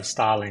of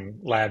Starling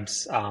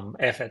Labs'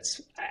 efforts.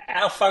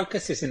 Our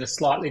focus is in a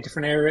slightly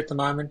different area at the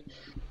moment.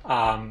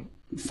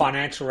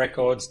 Financial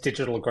records,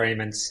 digital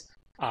agreements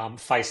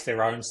face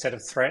their own set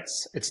of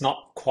threats. It's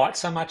not quite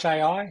so much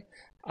AI.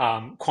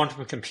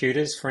 Quantum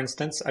computers, for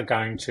instance, are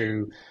going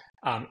to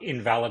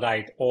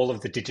invalidate all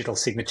of the digital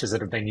signatures that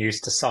have been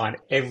used to sign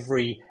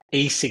every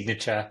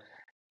e-signature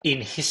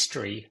in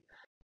history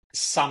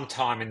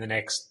sometime in the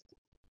next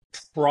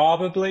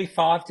probably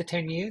 5 to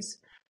 10 years.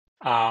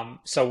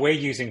 So we're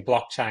using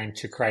blockchain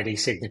to create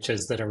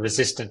e-signatures that are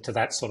resistant to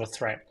that sort of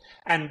threat.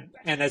 And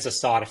as a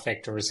side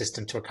effect, are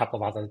resistant to a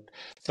couple of other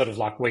sort of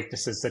like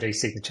weaknesses that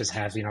e-signatures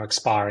have,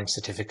 expiring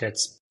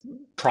certificates,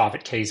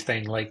 private keys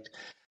being leaked.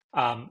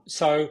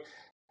 So,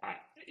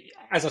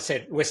 as I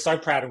said, we're so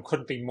proud and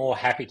couldn't be more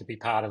happy to be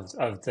part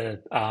of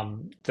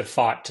the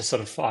fight to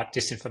sort of fight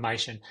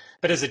disinformation.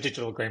 But as a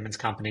digital agreements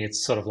company,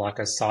 it's sort of like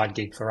a side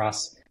gig for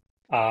us.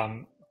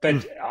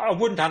 But I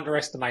wouldn't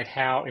underestimate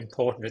how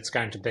important it's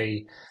going to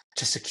be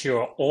to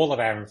secure all of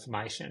our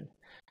information,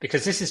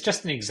 because this is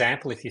just an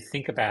example, if you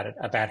think about it,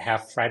 about how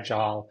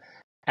fragile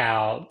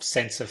our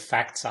sense of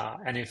facts are.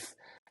 And if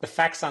the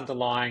facts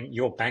underlying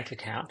your bank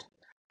account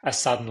are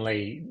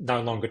suddenly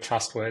no longer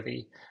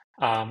trustworthy,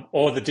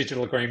 or the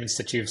digital agreements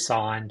that you've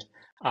signed,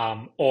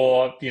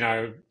 or,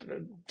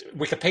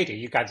 Wikipedia,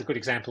 you gave a good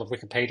example of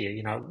Wikipedia.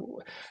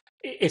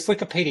 If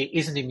Wikipedia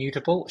isn't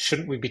immutable,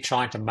 shouldn't we be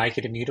trying to make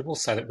it immutable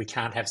so that we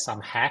can't have some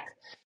hack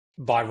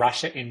by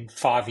Russia in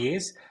 5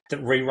 years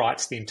that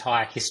rewrites the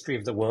entire history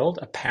of the world,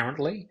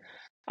 apparently,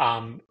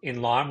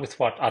 in line with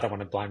what, I don't want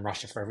to blame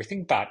Russia for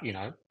everything, but,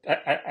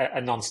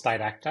 a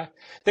non-state actor.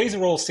 These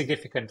are all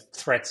significant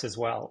threats as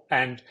well.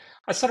 And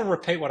I sort of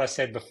repeat what I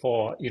said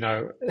before,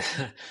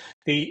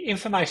 the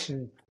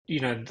information,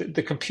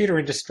 the computer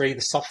industry,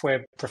 the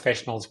software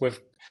professionals, we've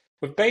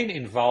been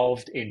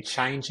involved in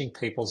changing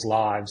people's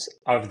lives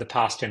over the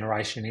past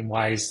generation in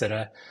ways that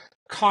are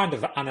kind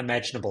of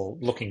unimaginable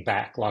looking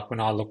back. Like when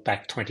I look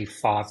back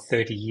 25,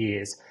 30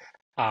 years,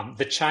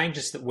 the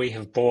changes that we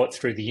have brought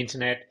through the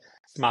internet,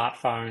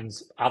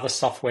 smartphones, other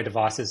software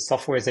devices,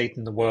 software's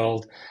eaten the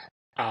world.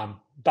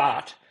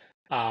 But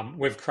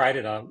we've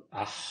created a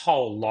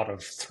whole lot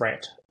of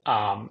threat.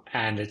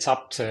 And it's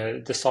up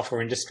to the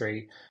software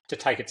industry to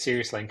take it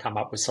seriously and come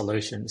up with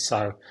solutions.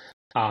 So,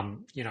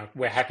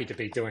 we're happy to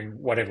be doing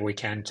whatever we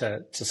can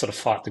to sort of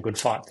fight the good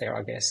fight there,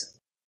 I guess.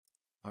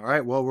 All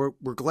right. Well,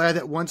 we're glad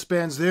that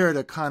OneSpan's there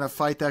to kind of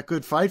fight that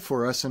good fight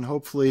for us, and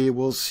hopefully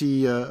we'll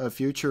see a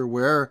future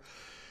where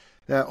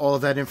that all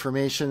of that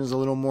information is a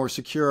little more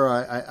secure.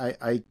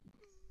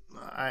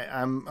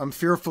 I'm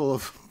fearful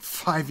of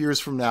 5 years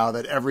from now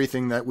that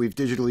everything that we've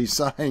digitally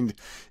signed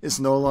is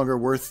no longer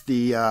worth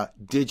the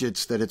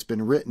digits that it's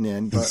been written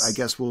in. But I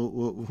guess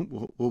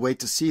we'll wait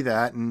to see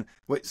that and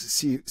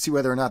see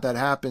whether or not that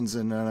happens,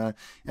 and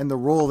the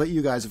role that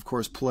you guys, of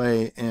course,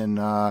 play in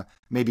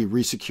maybe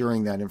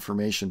resecuring that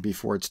information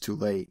before it's too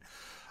late.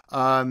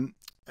 And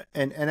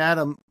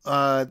Adam,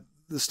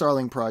 the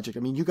Starling project. I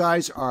mean, you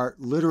guys are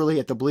literally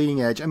at the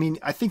bleeding edge. I mean,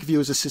 I think of you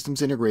as a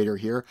systems integrator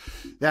here.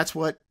 That's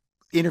what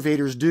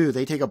innovators do.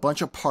 They take a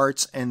bunch of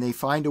parts and they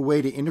find a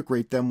way to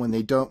integrate them when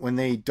they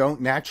don't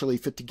naturally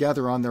fit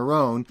together on their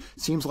own.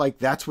 Seems like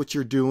that's what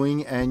you're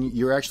doing, and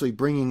you're actually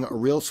bringing a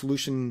real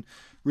solutions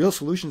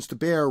to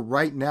bear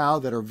right now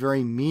that are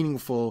very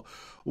meaningful.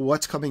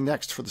 What's coming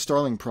next for the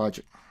Starling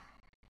project?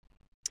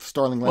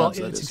 Starling Labs,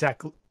 well, it's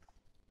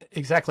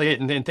exactly it,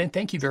 and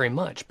thank you very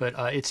much. But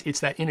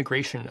it's that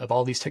integration of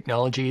all these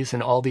technologies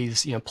and all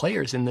these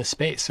players in this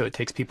space. So it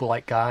takes people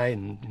like Guy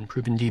and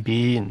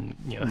ProvenDB and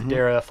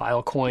Hedera,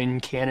 Filecoin,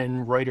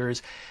 Canon,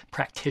 Reuters,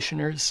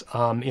 practitioners,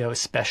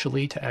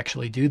 especially to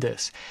actually do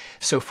this.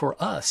 So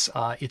for us,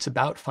 it's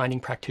about finding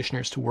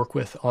practitioners to work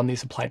with on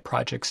these applied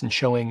projects and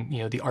showing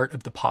the art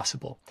of the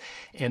possible,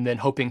 and then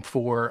hoping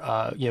for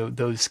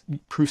those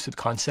proofs of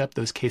concept,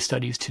 those case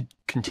studies to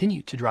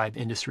continue to drive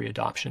industry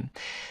adoption.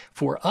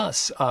 For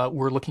us,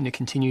 we're looking to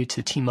continue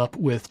to team up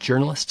with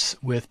journalists,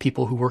 with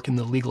people who work in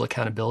the legal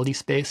accountability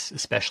space,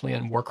 especially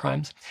in war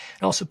crimes,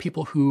 and also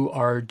people who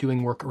are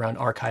doing work around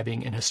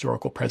archiving and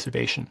historical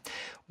preservation.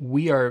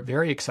 We are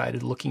very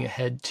excited looking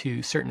ahead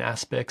to certain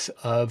aspects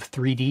of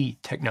 3D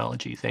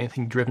technologies,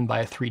 anything driven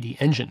by a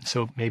 3D engine.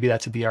 So maybe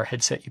that's a VR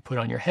headset you put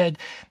on your head.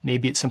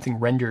 Maybe it's something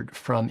rendered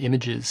from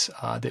images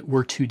that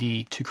were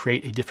 2D to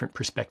create a different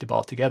perspective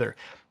altogether.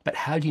 But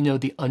how do you know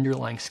the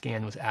underlying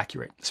scan was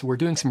accurate? So we're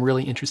doing some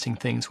really interesting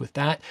things with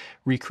that,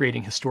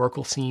 recreating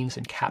historical scenes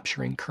and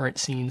capturing current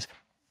scenes.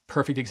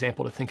 Perfect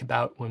example to think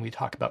about when we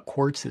talk about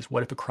quartz is,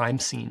 what if a crime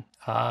scene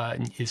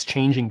is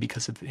changing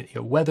because of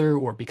weather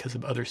or because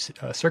of other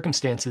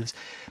circumstances?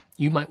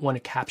 You might want to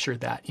capture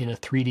that in a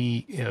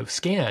 3D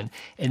scan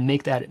and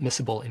make that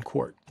admissible in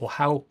court. Well,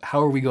 how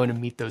are we going to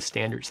meet those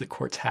standards that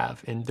courts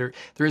have? And there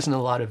isn't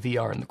a lot of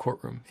VR in the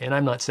courtroom. And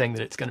I'm not saying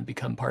that it's going to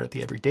become part of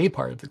the everyday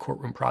part of the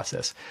courtroom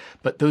process,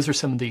 but those are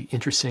some of the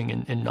interesting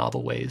and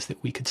novel ways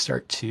that we could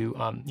start to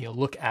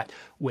look at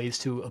ways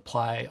to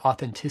apply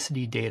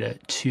authenticity data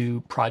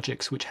to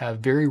projects which have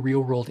very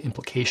real-world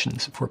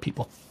implications for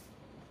people.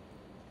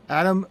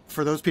 Adam,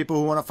 for those people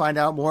who want to find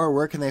out more,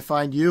 where can they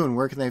find you and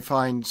where can they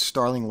find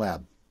Starling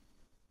Lab?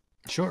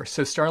 Sure.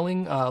 So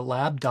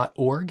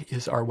starlinglab.org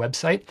is our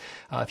website.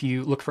 If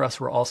you look for us,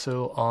 we're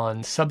also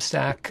on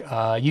Substack,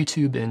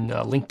 YouTube, and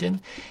LinkedIn.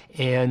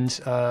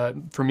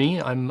 And for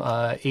me, I'm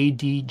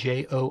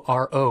ADJORO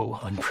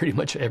on pretty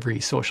much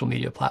every social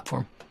media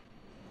platform.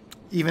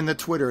 Even the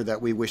Twitter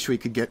that we wish we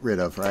could get rid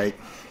of, right?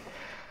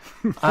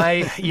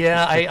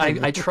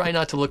 I try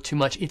not to look too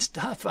much. It's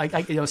tough.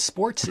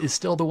 Sports is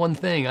still the one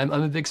thing. I'm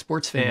a big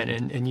sports fan,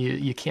 and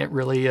you can't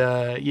really,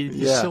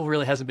 it still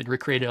really hasn't been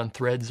recreated on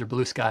Threads or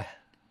Blue Sky.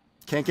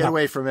 Can't get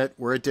away from it.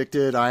 We're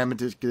addicted. I am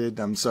addicted.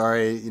 I'm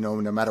sorry. No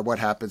matter what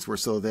happens, we're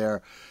still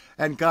there.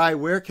 And Guy,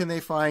 where can they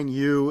find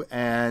you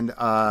and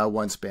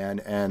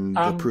OneSpan and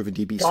the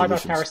ProvenDB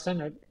solutions?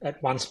 Guy.Harrison at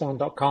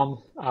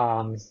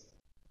onespan.com.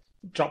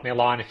 Drop me a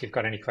line if you've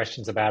got any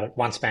questions about it.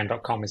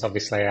 OneSpan.com is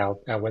obviously our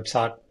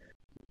website.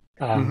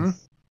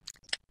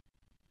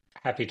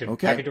 Happy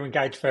to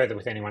engage further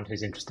with anyone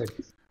who's interested.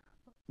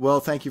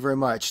 Well, thank you very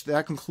much.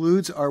 That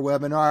concludes our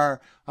webinar.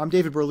 I'm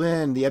David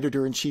Berlin, the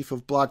editor-in-chief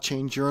of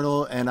Blockchain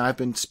Journal, and I've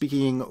been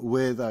speaking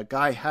with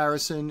Guy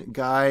Harrison.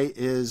 Guy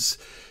is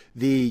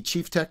the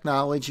Chief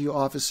Technology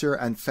Officer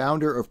and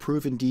founder of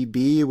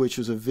ProvenDB, which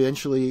was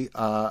eventually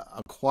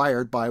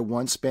acquired by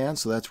OneSpan.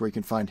 So that's where you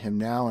can find him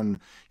now and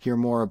hear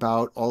more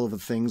about all of the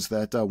things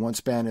that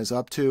OneSpan is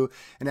up to.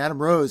 And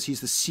Adam Rose,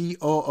 he's the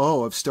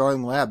COO of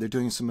Starling Lab. They're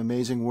doing some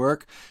amazing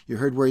work. You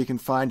heard where you can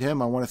find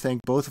him. I want to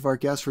thank both of our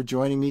guests for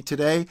joining me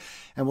today,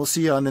 and we'll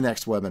see you on the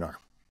next webinar.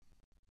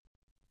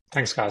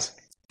 Thanks, guys.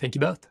 Thank you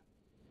both.